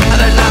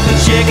 There's nothing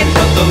shaking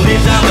but the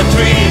leaves on the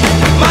trees.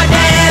 My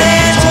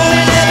daddy told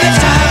me there'd be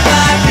times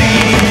like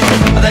these.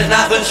 There's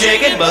nothing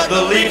shaking but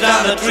the leaves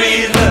on the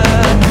trees.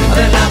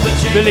 There's nothing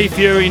shaking. Billy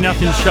Fury,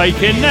 Nothing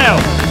Shaking.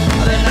 Now,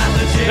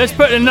 let's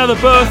put another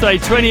birthday,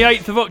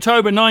 28th of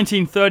October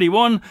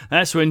 1931.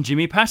 That's when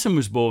Jimmy Patton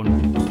was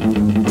born.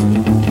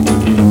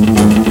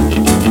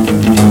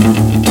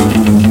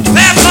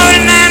 Well,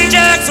 49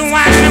 jugs of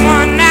wine in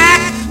one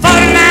night,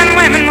 49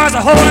 women was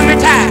a holding me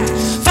tight,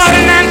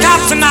 49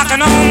 cops are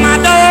knocking on my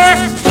door,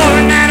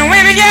 49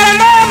 women yelling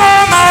more,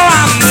 more, more.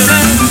 I'm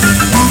moving,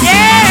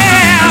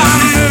 yeah,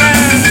 I'm moving,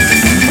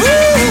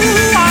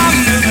 ooh, I'm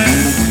moving,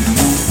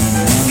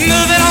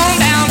 moving on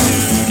down to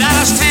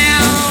Dallas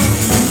town.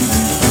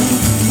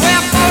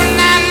 Well,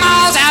 49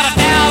 miles out of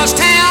Dallas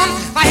town,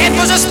 my head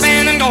was a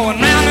spinning, going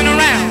round and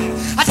around.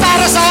 I thought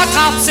I saw a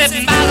cop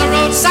sitting by the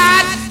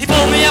roadside. He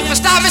pulled me up and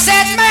stopped me,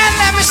 said, man,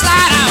 let me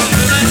slide. I'm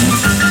moving,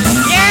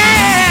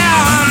 yeah,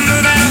 I'm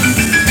moving,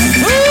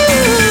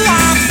 ooh,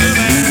 I'm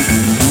moving,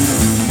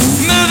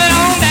 moving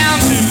on down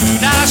to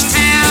Dallas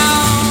town.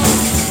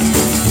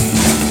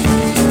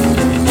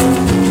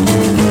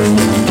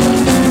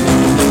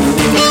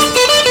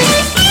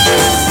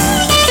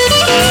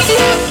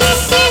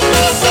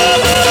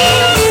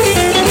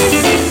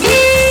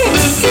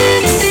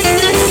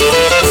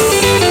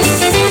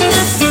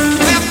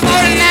 Well,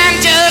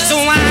 49 jugs of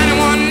wine in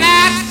one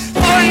night,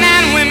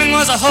 49 women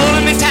was a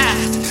holding me tight,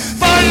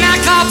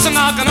 49 cops are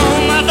knocking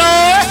on my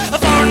door,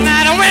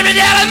 49 women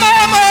yelling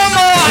more, more,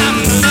 more.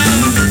 I'm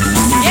moving,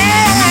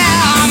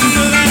 yeah, I'm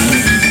moving,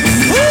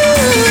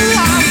 ooh,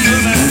 I'm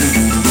moving,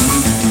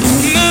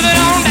 moving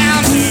on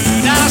down to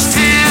Dallas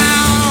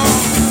town.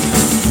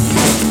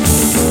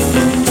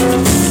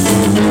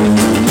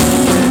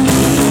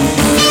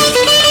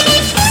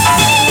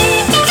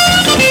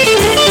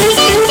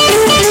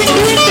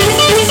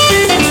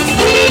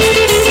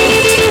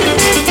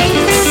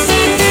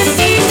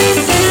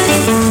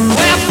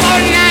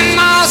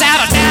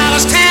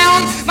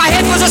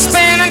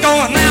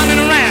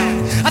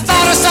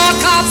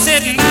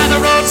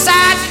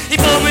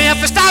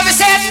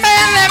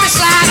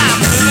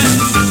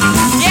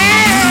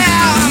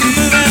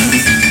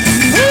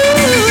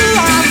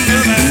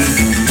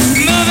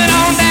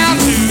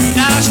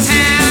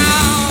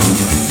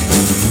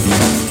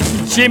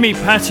 Jimmy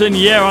Patton,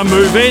 Yeah, I'm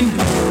Moving.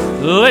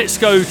 Let's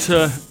go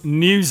to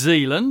New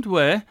Zealand,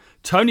 where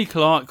Tony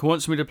Clark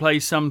wants me to play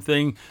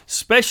something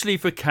specially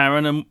for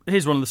Karen, and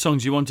here's one of the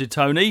songs you wanted,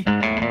 Tony. It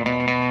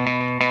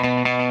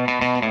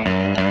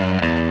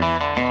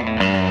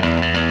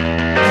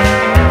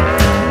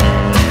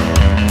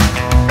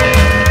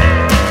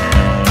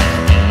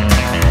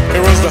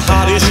was the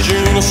hottest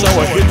June, so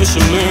I hit the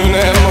saloon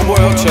and my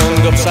world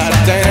turned upside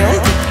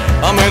down.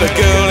 I met a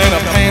girl in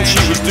a pants,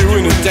 she was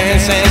doing a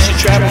dance and she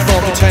traveled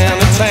from town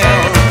to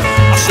town.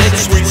 I said,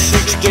 sweet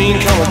 16,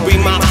 come and be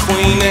my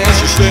queen, and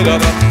she slid up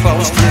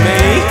close to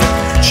me.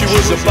 She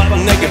was a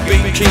button-naked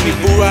bikini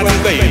bull-riding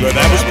baby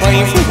that was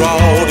plain for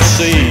all to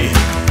see.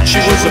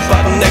 She was a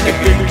button-naked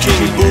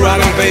bikini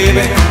bull-riding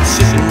baby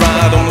sitting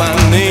right on my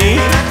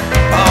knee.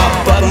 Oh,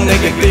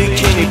 button-naked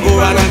bikini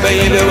bull-riding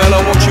baby, well,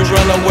 I want you to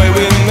run away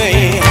with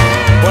me.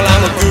 Well,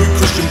 I'm a good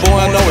Christian boy,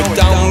 I know it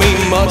don't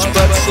mean much,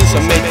 but since I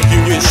met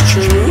you, it's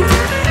true.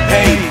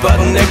 Hey,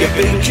 button-naked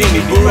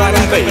bikini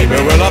bull-riding baby,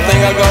 well, I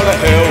think I'll go to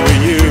hell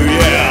with you,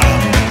 yeah.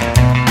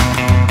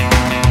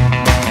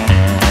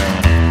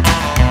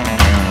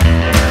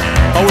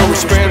 Oh, well, we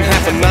spent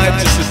half a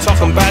night just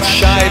talking about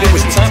shite. It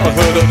was time for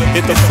her to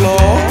hit the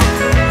floor.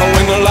 And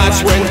when the lights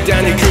went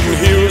down, he couldn't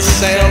hear a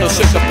sound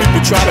except the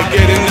people try to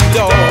get in the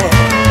door.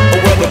 Oh,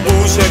 well, the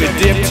booze had it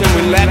dipped and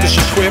we laughed as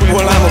she quipped.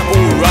 Well, I'm a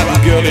bull-riding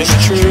girl, it's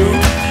true.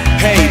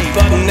 Hey,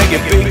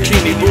 button-naked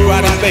bikini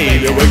bull-riding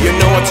baby, well, you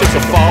know I took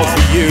a fall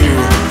for you.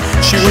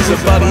 She was a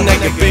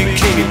button-naked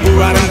bikini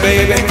bull-riding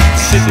baby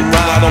sitting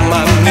right on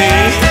my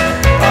knee.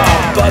 Oh,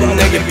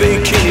 button-naked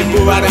bikini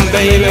bull-riding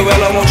baby,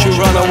 well, I want you to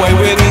run away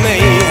with me.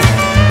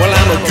 Well,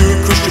 I'm a good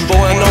Christian boy,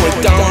 I know it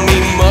don't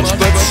mean much,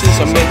 but since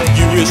I met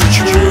you, it's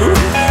true.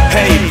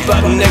 Hey,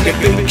 button-naked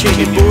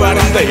bikini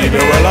bull-riding baby,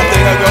 well, I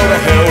think I'll go to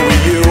hell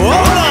with you.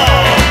 Oh, no!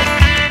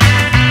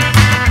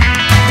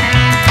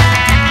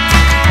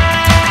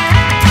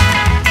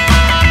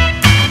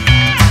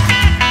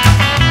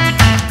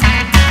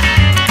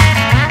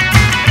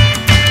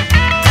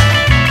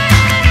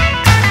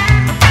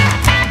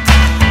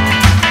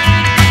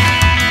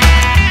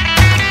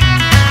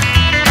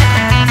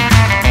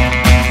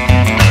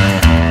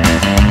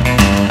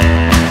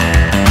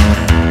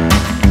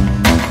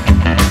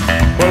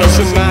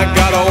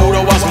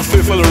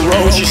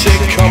 She said,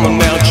 come on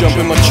now, jump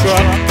in my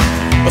truck.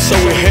 So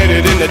we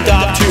headed in the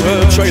dock to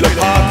her trailer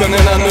park, and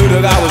then I knew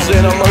that I was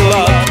in on my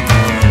luck.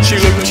 She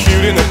looked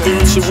cute in her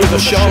boots with her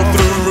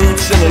shone-through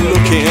roots and a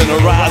look in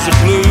her eyes of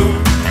blue.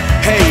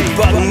 Hey,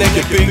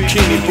 button-naked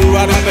bikini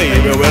bull-riding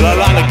baby, well, I'd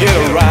like to get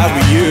a ride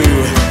with you.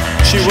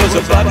 She was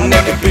a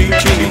button-naked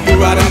bikini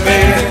bull-riding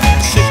baby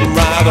sitting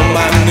right on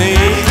my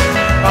knee.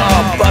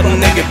 Oh,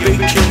 button-naked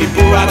bikini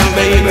bull-riding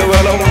baby,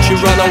 well, I want you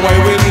to run away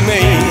with me.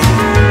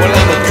 Well,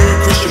 I'm a good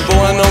Christian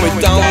boy, I know it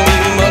don't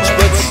mean much,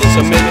 but since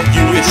I met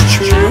you, it's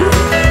true.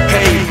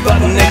 Hey,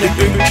 button-naked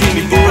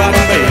bikini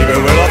bull-riding baby,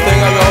 well, I think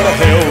I'll go to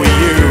hell with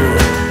you.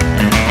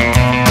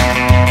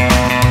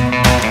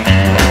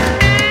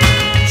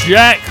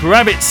 Jack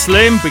Rabbit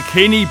Slim,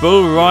 Bikini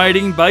Bull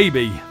Riding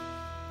Baby.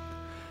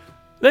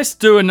 Let's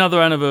do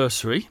another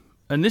anniversary.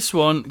 And this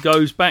one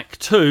goes back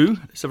to,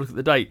 let's have a look at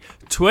the date,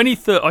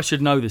 23rd, I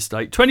should know this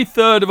date,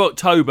 23rd of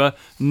October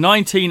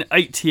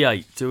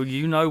 1988. Do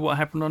you know what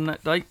happened on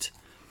that date?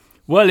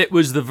 Well, it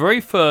was the very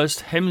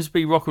first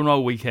Hemsby Rock and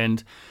Roll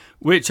Weekend,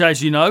 which,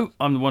 as you know,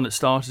 I'm the one that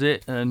started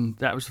it, and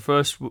that was the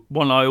first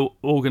one I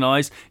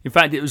organised. In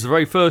fact, it was the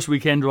very first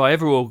weekend I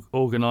ever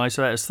organised,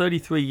 so that was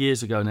 33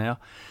 years ago now.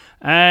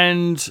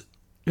 And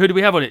who do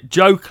we have on it?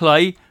 Joe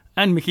Clay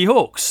and Mickey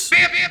Hawks.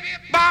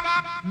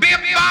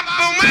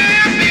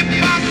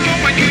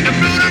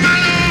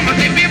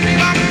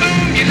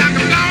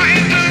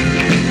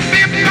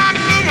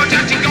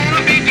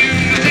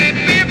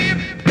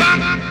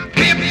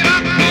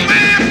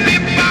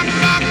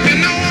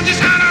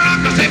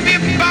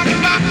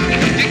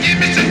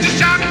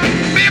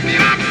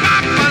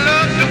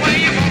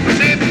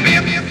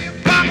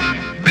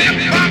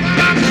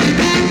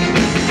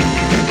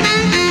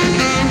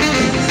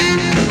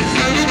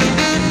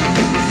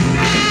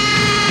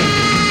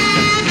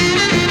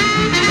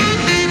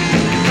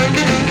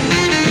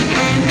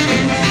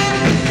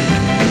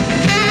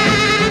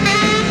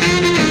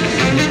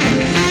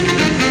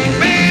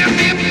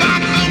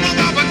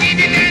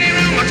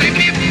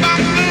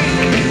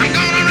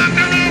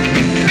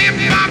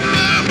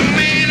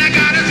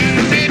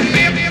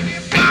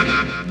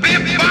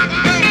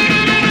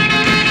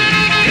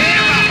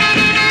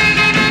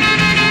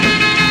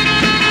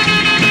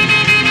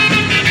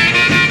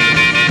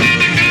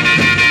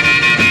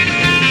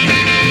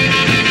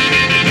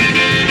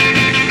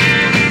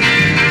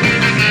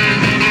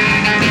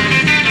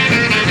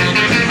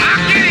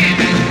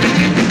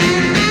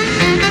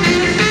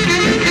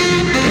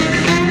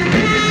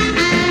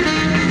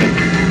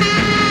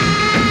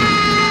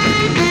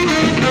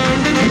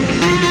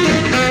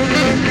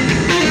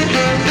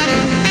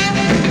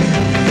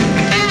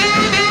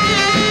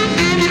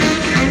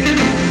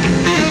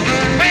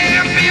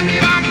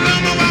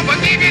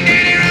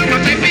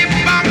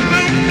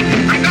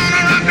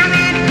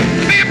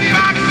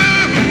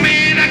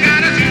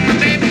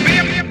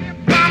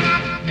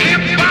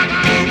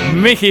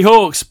 Mickey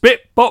Hawk's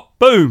Bip Bop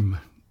Boom.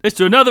 Let's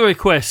do another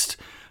request.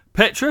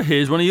 Petra,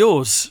 here's one of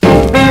yours.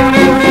 It's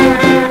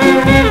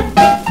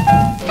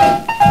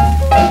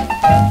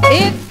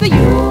the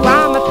you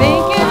I'm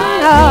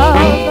thinking of,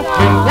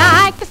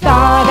 like the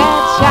star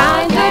that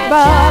shines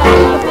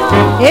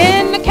above.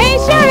 In the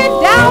case you're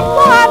in doubt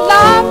what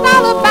love's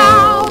all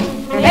about,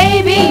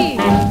 baby,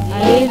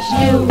 it's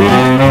you.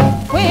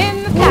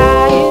 When the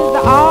sky is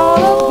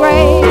all of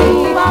gray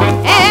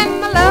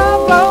and the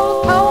love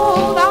grows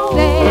cold all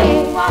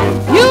day,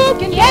 you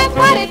can guess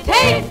what it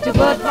takes to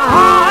put my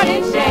heart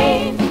in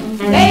shame,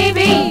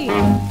 baby,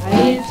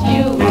 it's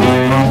you.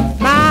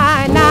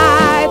 My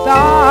nights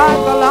are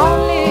so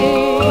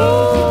lonely,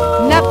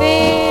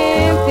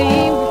 nothing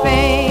seems the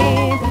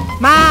same.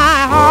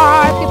 My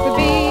heart skips a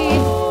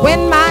beat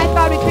when my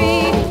thought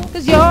retreats,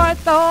 'cause you're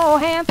so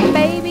handsome,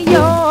 baby,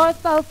 you're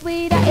so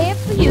sweet.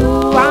 It's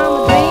you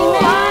I'm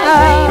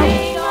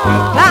dreaming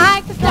of,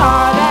 like the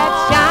star that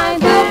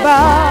shines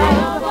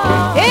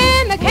above.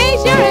 In the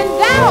case you're in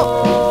doubt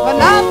what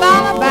love's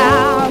all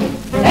about,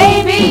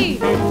 baby,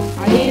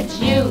 it's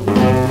you.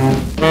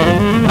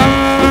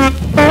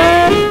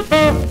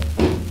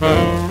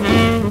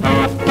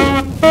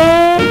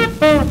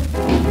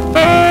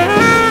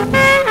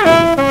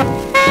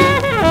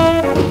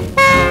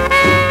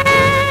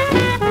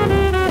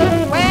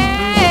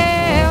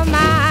 Well,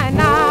 my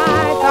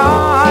nights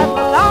are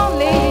so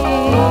lonely,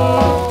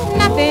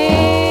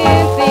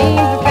 nothing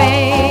seems the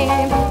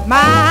same.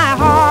 My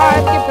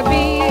heart skips a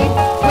beat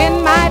when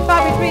my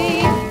thought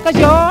retreats, 'cause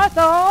you're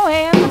so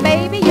handsome,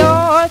 baby,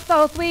 you're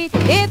so sweet.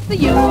 It's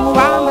you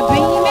I'm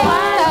dreaming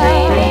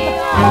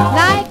of,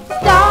 like the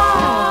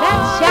star that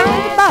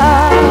shines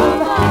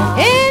above.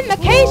 In the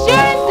case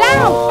you're in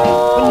doubt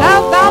what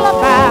love's all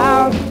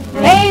about,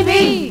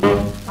 baby,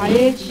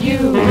 it's you.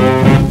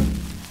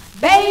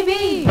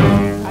 Baby,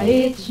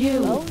 it's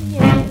you. Oh,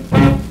 yeah.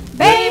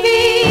 Baby,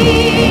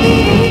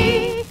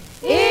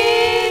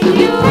 it's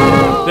you.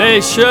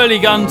 There's Shirley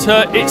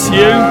Gunter, It's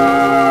You.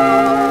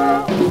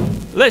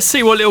 Let's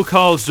see what little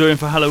Carl's doing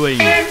for Halloween.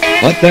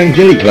 Hot Bang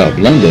Jelly Club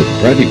London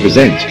proudly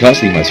presents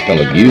Casting My Spell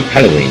on You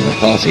Halloween, the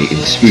party in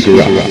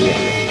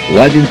Spookarama.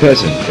 Live in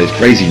person, there's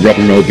crazy rock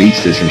and roll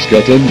beatsters from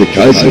Scotland, the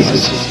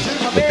Kaisers,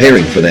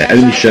 appearing for their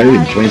own show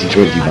in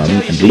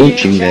 2021 and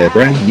launching their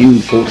brand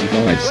new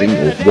 45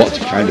 single, What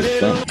Kind of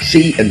Fun.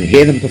 See and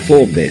hear them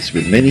perform this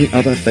with many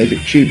other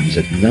favourite tunes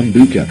at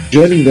Nambuka.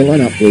 Joining the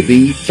lineup will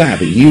be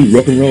fab new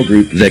rock and roll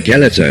group The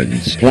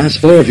Skeletons, plus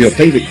 4 of your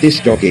favourite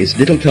disc jockeys,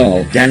 Little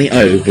Carl, Danny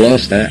O,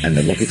 Blaster and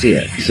The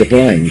Rocketeer,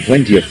 supplying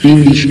plenty of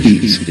fiendish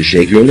beats to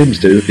shake your limbs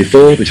to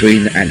before,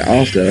 between and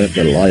after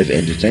the live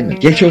entertainment.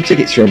 Get your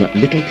tickets from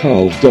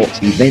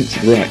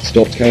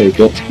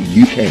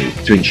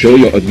littlecarl.eventbrite.co.uk to ensure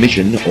your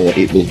admission, or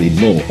it will be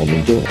more on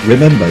the door.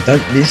 Remember,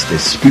 don't miss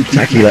this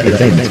spectacular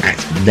event at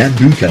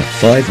Nambuka,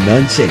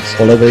 596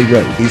 Holloway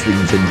Road,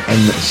 Islington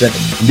M7,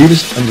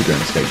 nearest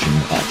underground station,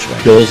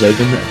 Archway. Doors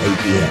open at 8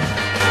 p.m.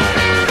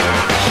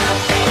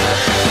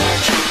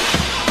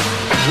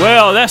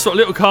 Well, that's what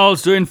little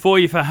Carl's doing for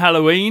you for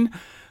Halloween.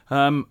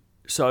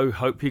 So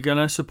hope you're going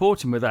to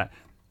support him with that.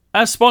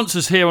 As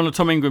sponsors here on the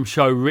Tom Ingram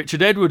Show,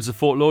 Richard Edwards of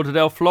Fort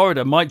Lauderdale,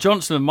 Florida, Mike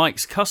Johnson of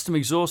Mike's Custom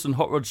Exhaust and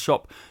Hot Rod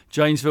Shop,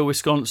 Janesville,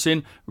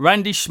 Wisconsin,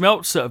 Randy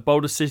Schmeltzer of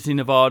Boulder City,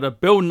 Nevada,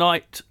 Bill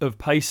Knight of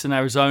Payson,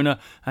 Arizona,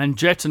 and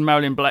Jet and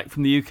Marilyn Black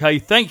from the UK.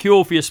 Thank you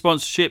all for your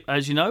sponsorship.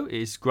 As you know,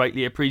 it's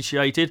greatly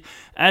appreciated,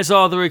 as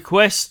are the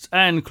requests.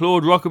 And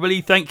Claude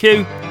Rockabilly, thank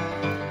you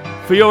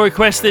for your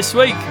request this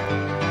week.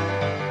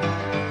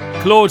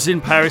 Claude's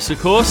in Paris, of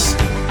course.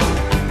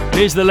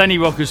 Here's the Lenny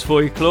Rockers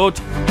for you, Claude.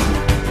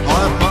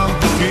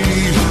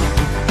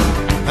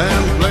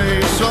 And play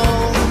a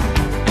song.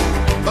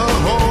 A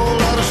whole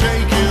lot of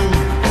shaking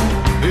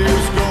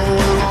is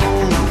going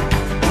on.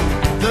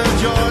 The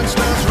joint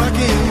starts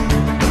rocking,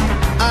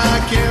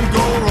 I can't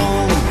go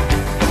wrong.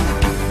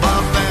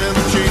 Bob and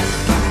the chick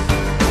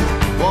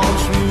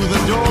walks through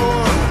the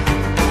door,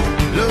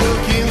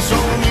 looking so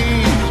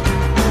neat,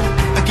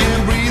 I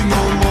can't breathe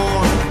no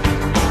more.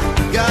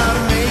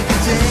 Gotta make a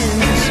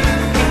dance,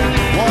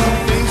 one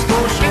thing's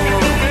for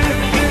sure.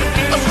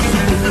 A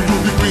boogie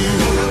boogie queen.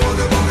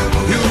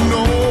 You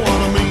know what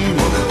I mean.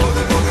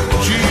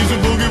 She's a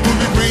boogie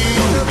woogie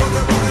queen.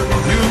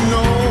 You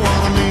know what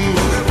I mean.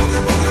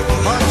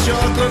 Hot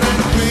chocolate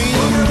and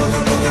cream.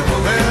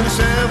 And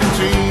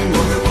 17.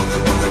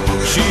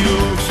 She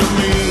looks at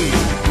me,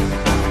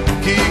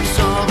 kicks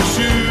off her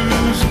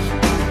shoes,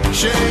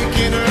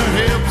 shaking her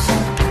hips.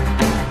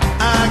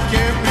 I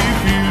can't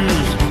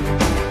refuse.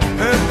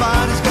 Her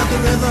body's got the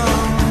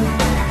rhythm,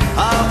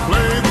 I'll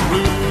play the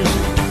blues.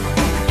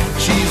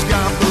 She's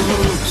got the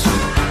looks,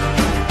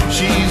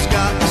 she's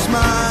got the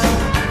smile.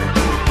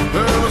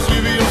 Her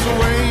lascivious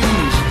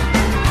ways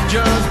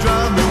just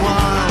drive me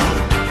wild.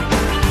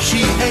 She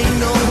ain't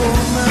no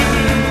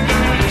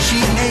woman, she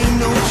ain't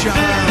no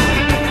child.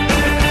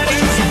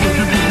 She's a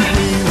boogie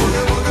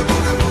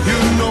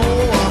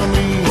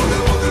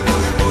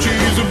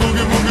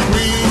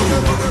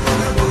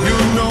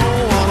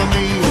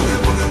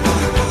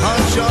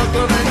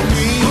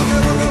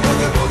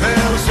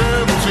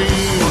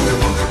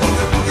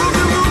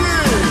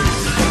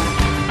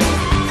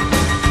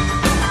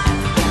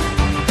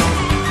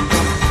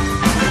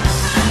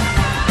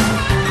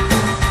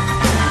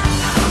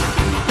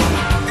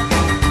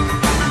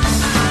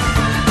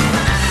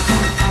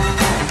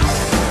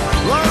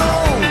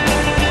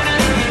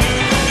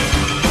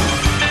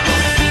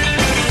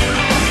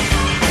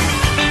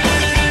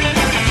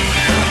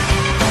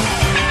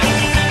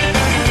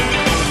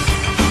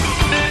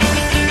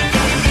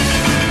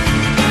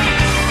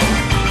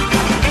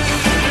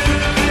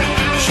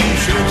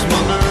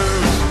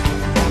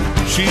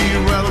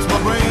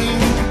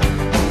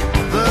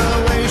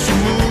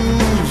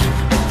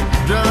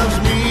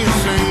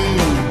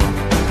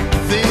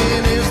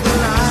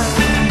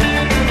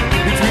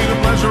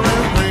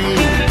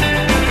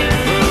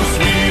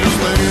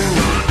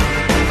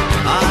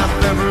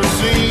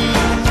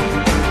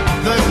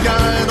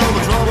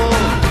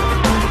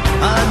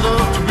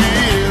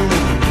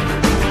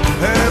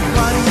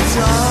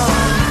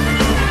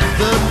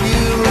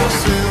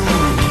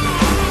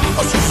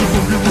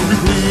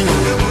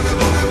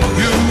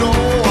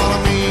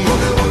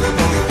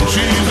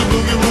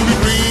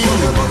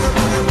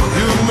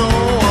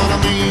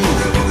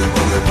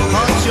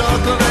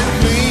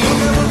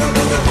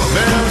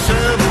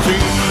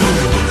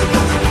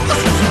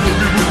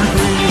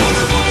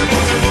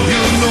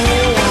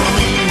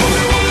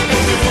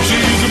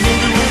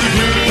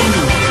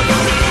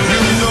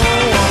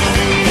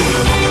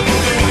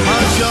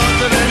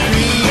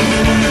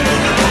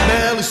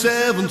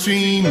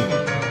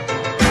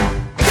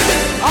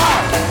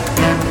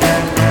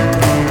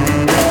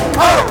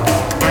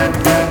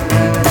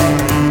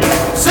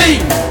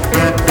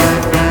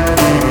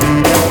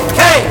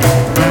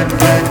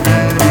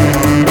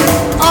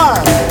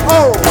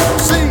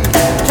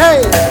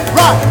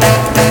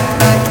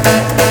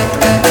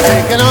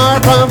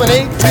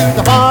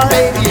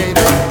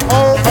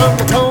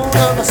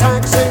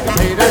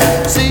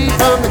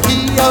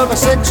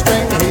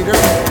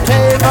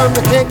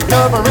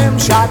a rim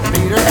shot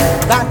beater.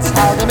 That's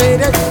how they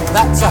made it,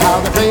 that's how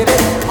they played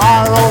it.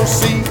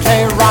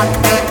 R-O-C-K rock.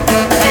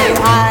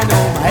 I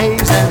know my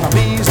A's and my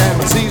B's and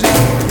my C's,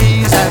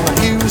 P's and my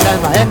Q's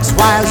and my X,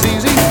 Y,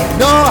 Z's.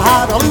 Know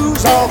how to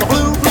lose all the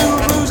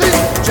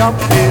bluesies. Jump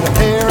in a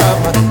pair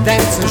of my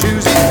dancing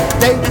shoes.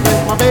 Date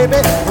with my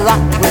baby,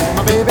 rock with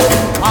my baby.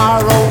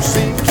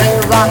 R-O-C-K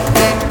rock.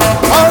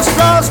 Those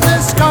girls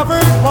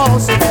discovered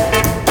waltzing.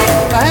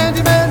 The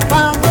handyman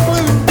found the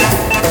blues,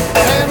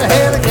 and the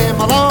Haley came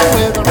along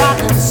with a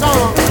rockin'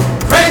 song.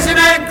 Crazy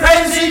man,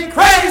 crazy,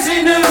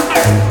 crazy new.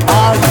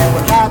 Are you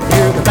a cat?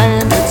 Hear the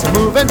bandits are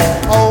moving.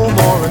 Oh,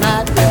 more than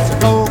that, it's a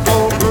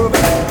go-go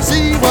grooving.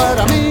 See what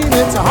I mean?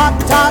 It's a hot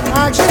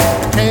action.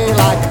 K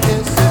like a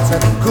kiss, it's a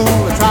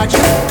cool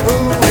attraction.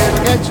 Ooh,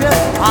 it'll get you,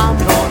 I'm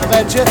gonna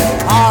bet you.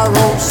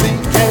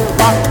 R-O-C-K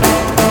rock.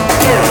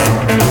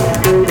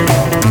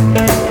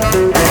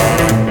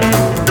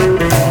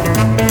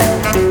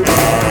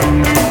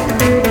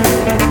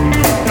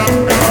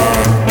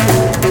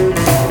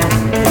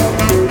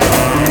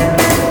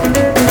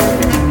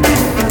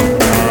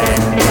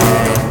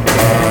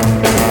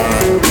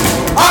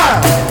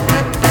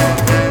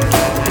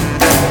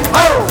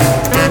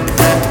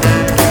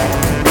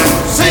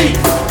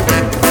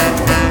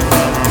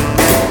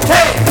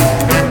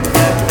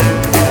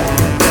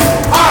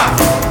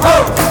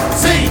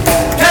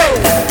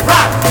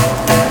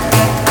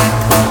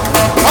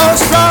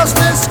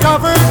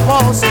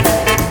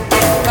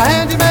 The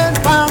handyman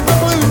found the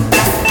blues,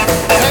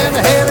 and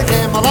the Haley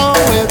came along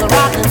with a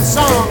rockin'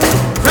 song.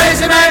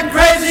 Crazy man,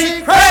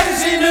 crazy,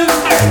 crazy new.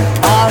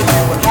 Are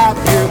you a cat?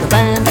 Hear the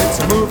bandits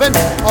are moving.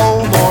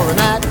 Oh, more than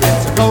that,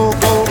 it's a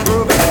go-go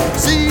grooving.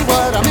 See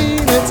what I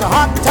mean? It's a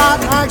hot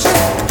action.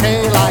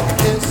 K like a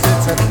kiss,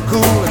 it's a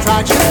cool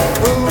attraction.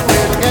 Ooh,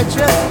 it'll get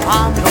you,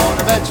 I'm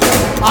gonna bet you.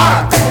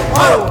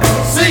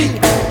 R-O-C-K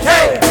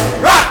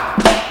rock.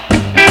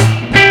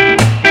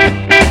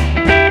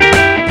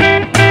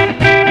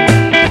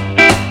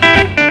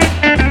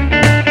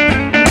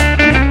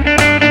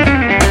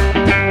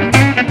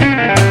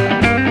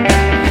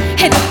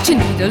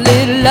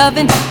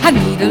 Loving, I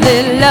need a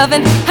little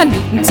loving, I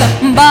need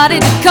somebody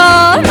to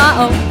call my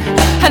own.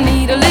 I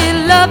need a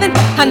little loving,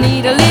 I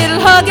need a little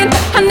hugging,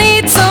 I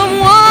need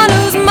someone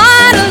who's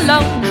mine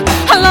alone.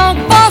 I long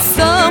for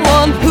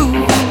someone who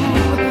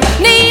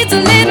needs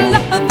a little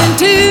loving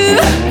too.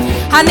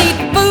 I need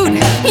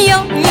food,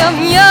 yum, yum,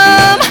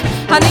 yum.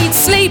 I need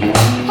sleep,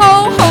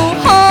 ho, ho,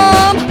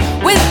 hum.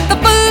 With the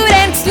food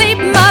and sleep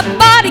my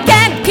body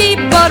can't keep,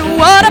 but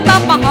what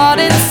about my heart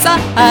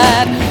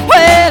inside?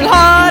 Well,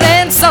 heart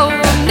and soul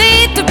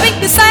need to be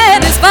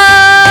satisfied.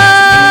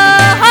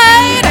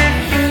 Hey,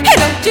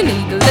 don't you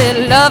need a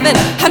little loving?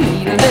 I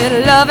need a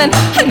little loving.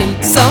 I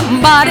need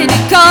somebody to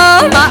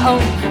call my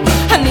own.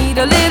 I need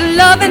a little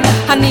loving.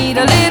 I need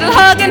a little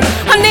hugging.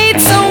 I need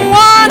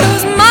someone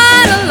who's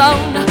mine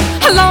alone.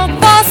 I long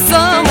for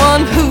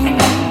someone who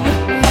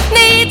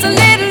needs a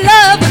little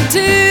loving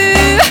too.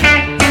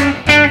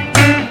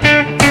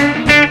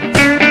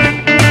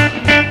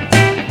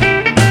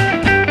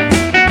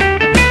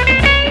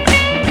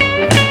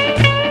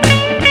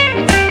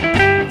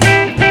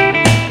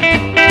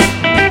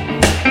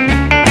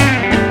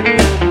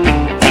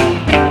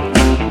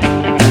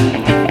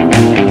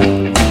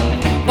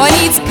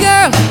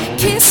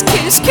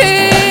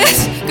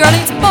 Kiss, girl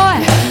needs boy,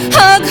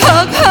 hug,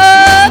 hug,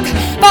 hug.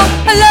 Boy,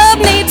 love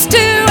needs two,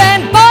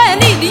 and boy, I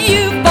need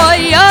you, boy,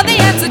 you're the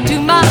answer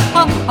to my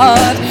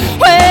heart.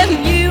 Well,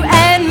 you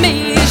and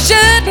me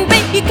shouldn't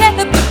be kept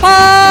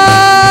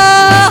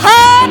apart.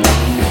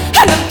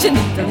 Don't you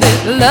need a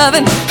little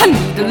loving? I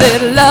need a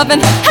little loving.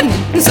 I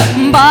need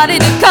somebody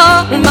to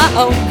call my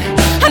own.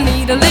 I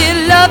need a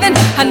little loving.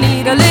 I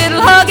need a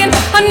little hugging.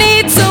 I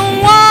need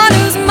someone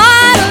who's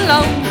mine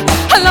alone.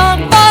 I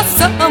long for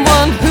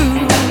someone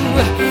who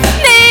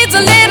needs a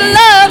little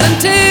loving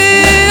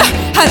too.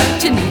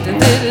 Don't you need a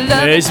little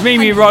loving? There's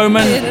Mimi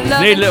Roman,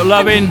 need a little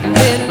loving.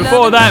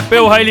 Before that,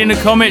 Bill Haley and the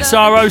Comets,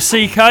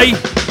 R-O-C-K.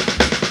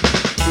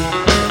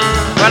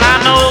 Well, I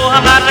know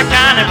I'm not the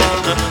kind that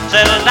wants to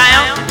settle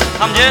down.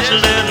 I'm just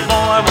a little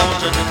boy,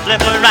 wants to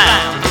flip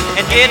around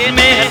and get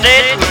me a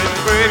date with a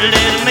pretty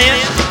little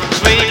miss.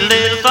 Sweet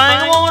little thing,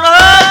 I wanna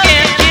hug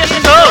and kiss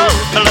and go.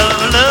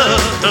 Love,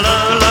 love,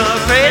 love, love,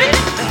 pretty.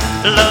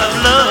 Love,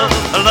 love,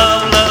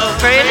 love, love,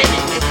 pretty.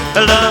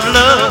 Love,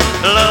 love,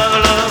 love,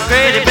 love,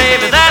 pretty,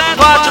 baby. That's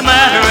what's the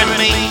matter with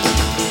me.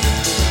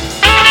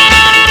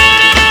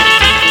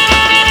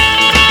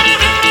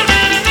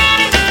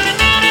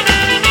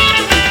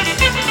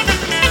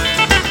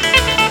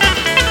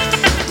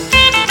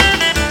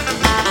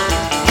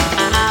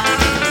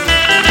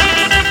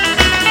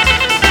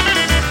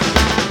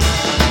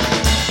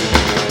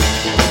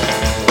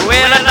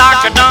 Well, the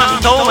doctor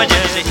done told me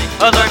just the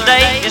other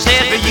day, he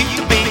said for you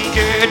to be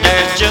cured,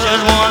 there's just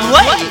one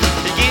way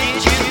to get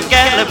you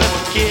gal, a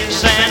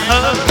kiss and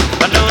hug.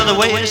 Another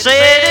way to say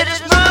it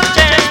is much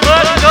and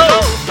but go.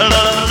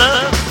 Love,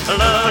 love,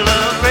 love,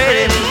 love,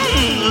 pretty.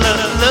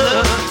 Love,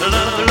 love,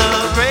 love,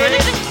 love,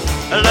 pretty.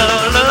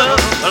 Love, love,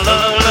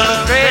 love,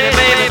 love, pretty,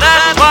 baby.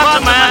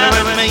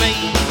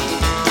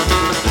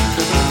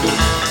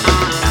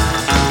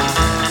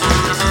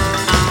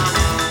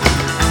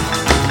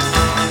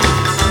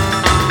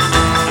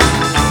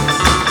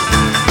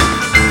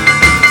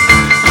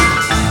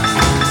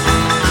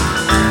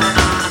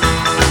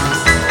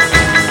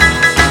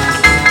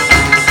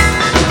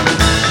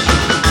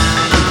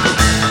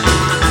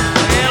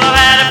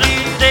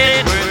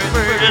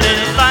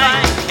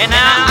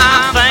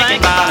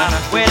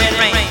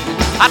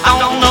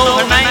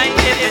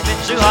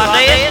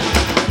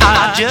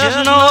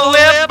 just know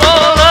we're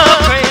full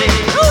of crazy.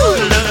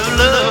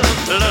 Love, love,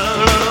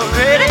 love, love,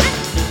 crazy.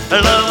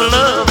 Love,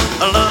 love,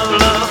 love,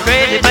 love,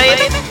 crazy,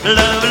 baby.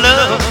 Love,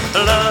 love,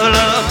 love,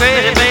 love,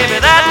 crazy, baby.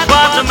 That's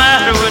what's the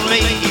matter with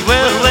me.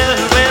 Well, well,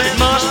 well, it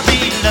must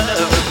be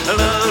love,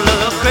 love,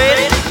 love,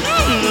 crazy.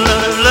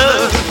 Love,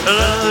 love,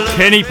 love, love.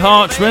 Kenny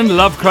Parchman,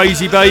 Love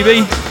Crazy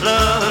Baby.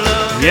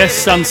 Yes,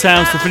 Sun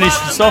Sounds to finish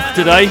us off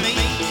today.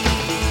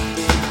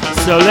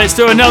 So let's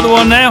do another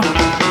one now.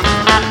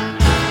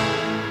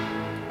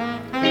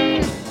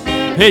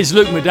 Here's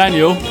Luke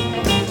McDaniel.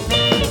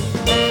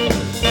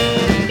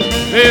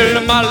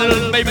 Well, my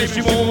little baby,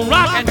 she won't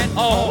rock it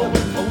all.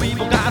 We've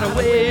got a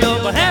way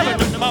of having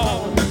them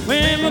ball.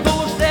 When we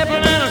go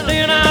stepping and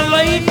staying out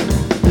late,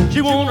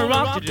 she wanna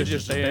rock you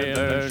just stand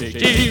there and shake.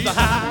 She's a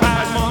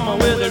high-priced mama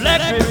with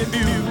electric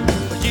view,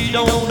 but she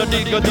don't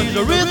dig these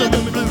rhythm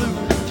and blues.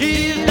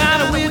 She's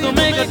got a wiggle,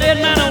 make a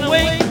dead man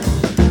awake.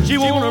 She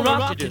wanna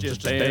rock you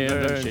just stand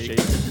there and shake.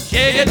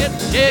 Shake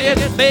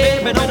it,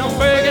 baby, don't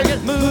break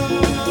it.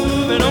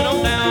 Move it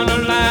on down the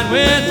line.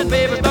 When the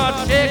baby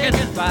starts shaking,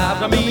 it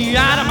drives me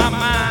out of my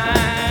mind.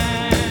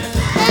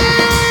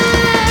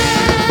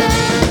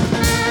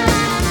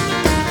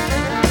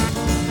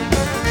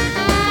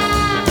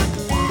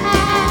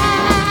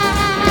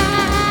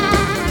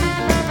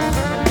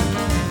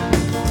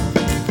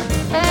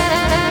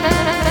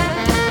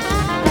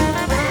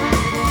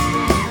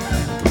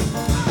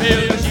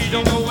 Well, she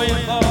don't go in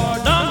for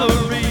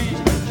dungarees.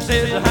 She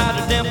says to hide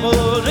the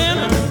dimples in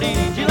her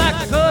knees. She likes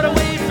to cut her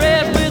waist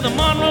dress with a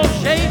Monroe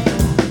shape.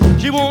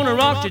 She wanna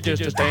rock you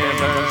just to stand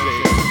there and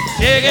shake.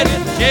 Shake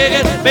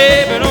it,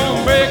 baby,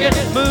 don't break it.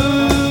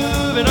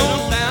 Move it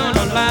on down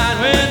the line.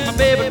 When my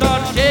baby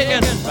starts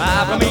shaking,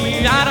 driving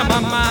me out of my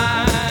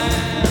mind.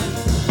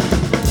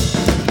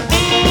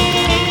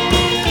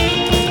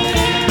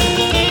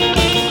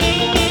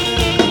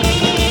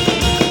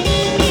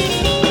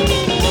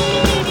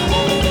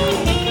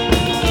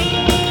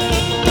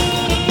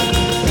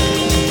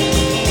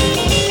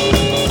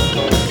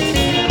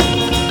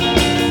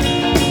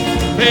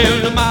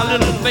 Well, my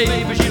little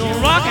baby, she don't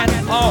rock at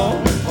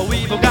all.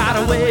 We've got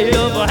a way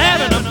of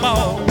having a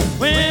ball.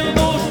 When we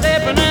go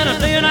stepping and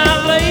staying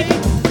out late,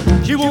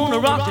 she wanna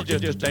rock you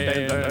just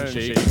stand there and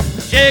shake.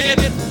 Shake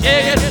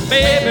it,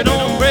 baby,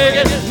 don't break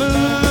it.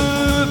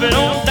 Move it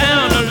on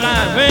down the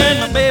line. When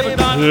my baby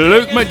starts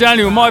Luke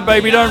McDaniel, My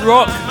Baby Don't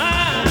Rock.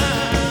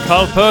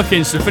 Carl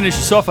Perkins to finish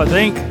us off, I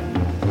think.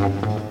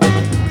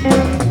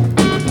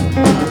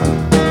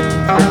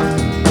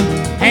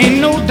 Ain't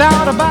no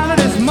doubt about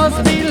it, this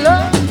must be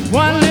love.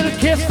 One little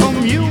kiss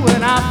from you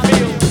and I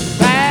feel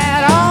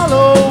bad all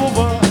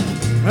over.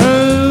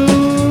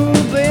 Ooh,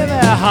 baby,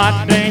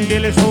 hot dang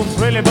dilly, so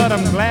thrilly, but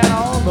I'm glad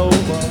all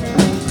over.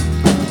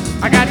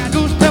 I got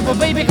goose pepper,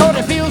 baby, 'cause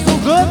it feels so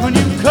good when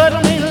you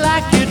cuddle me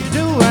like you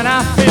do, and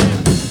I feel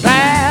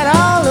bad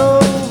all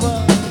over.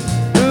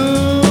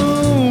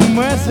 Ooh,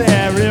 mercy,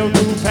 real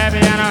goose happy,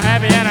 and I'm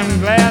happy, and I'm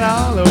glad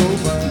all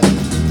over.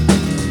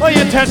 Well,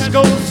 your touch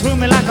goes through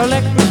me like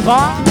electric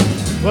spark.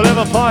 Will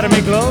every part of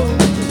me glow.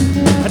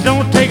 It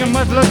don't take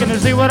much looking to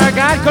see what I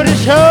got, 'cause it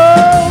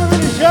shows.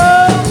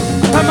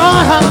 Come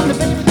on, honey,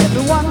 baby, give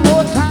me one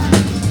more time.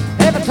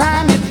 Every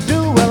time you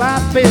do, well, I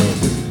feel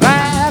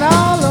right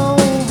all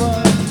over.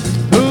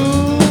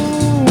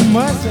 Ooh,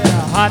 mercy,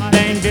 hot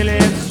dang dilly,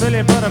 it's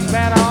silly, but I'm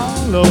glad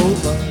all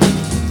over.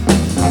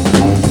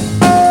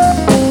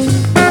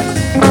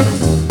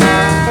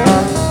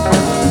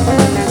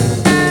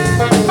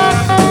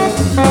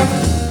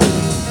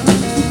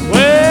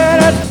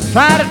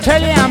 Try to tell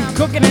you I'm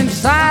cooking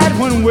inside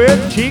when we're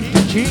cheek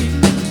to cheek.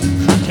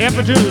 My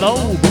temperature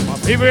low, but my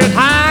fever is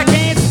high. I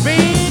can't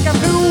speak, I'm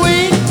too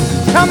weak.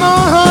 Come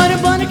on, honey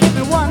bunny, give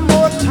me one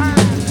more time.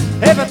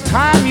 Every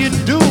time you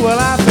do, well,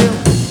 I feel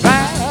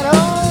right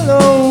all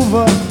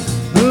over.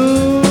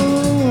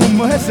 Ooh,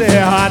 mercy,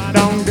 hot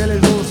dang dilly,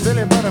 so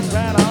silly, but I'm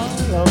glad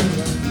all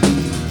over.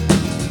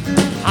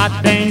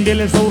 Hot dang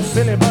dilly, so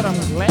silly, but I'm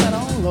glad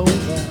all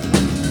over.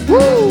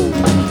 Woo!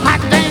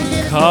 Hot dang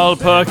dilly. Carl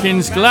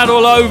Perkins, glad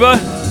all over.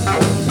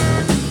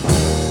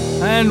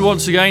 And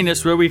once again,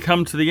 that's where we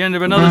come to the end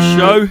of another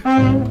show.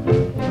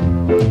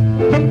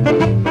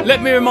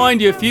 Let me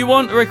remind you, if you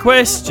want a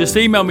request, just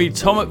email me,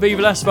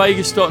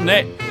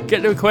 tom@vivalasvegas.net.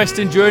 Get the request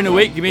in during the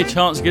week, give me a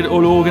chance to get it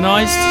all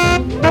organised.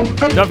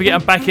 Don't forget,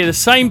 I'm back here the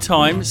same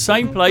time,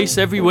 same place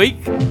every week,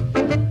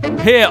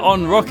 here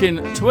on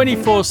Rockin'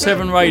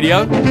 24/7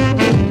 Radio.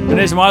 And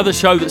there's my other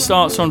show that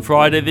starts on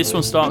Friday. This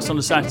one starts on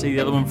a Saturday,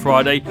 the other one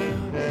Friday.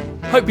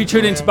 Hope you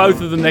tune into both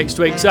of them next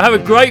week. So have a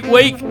great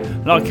week,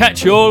 and I'll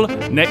catch you all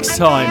next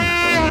time.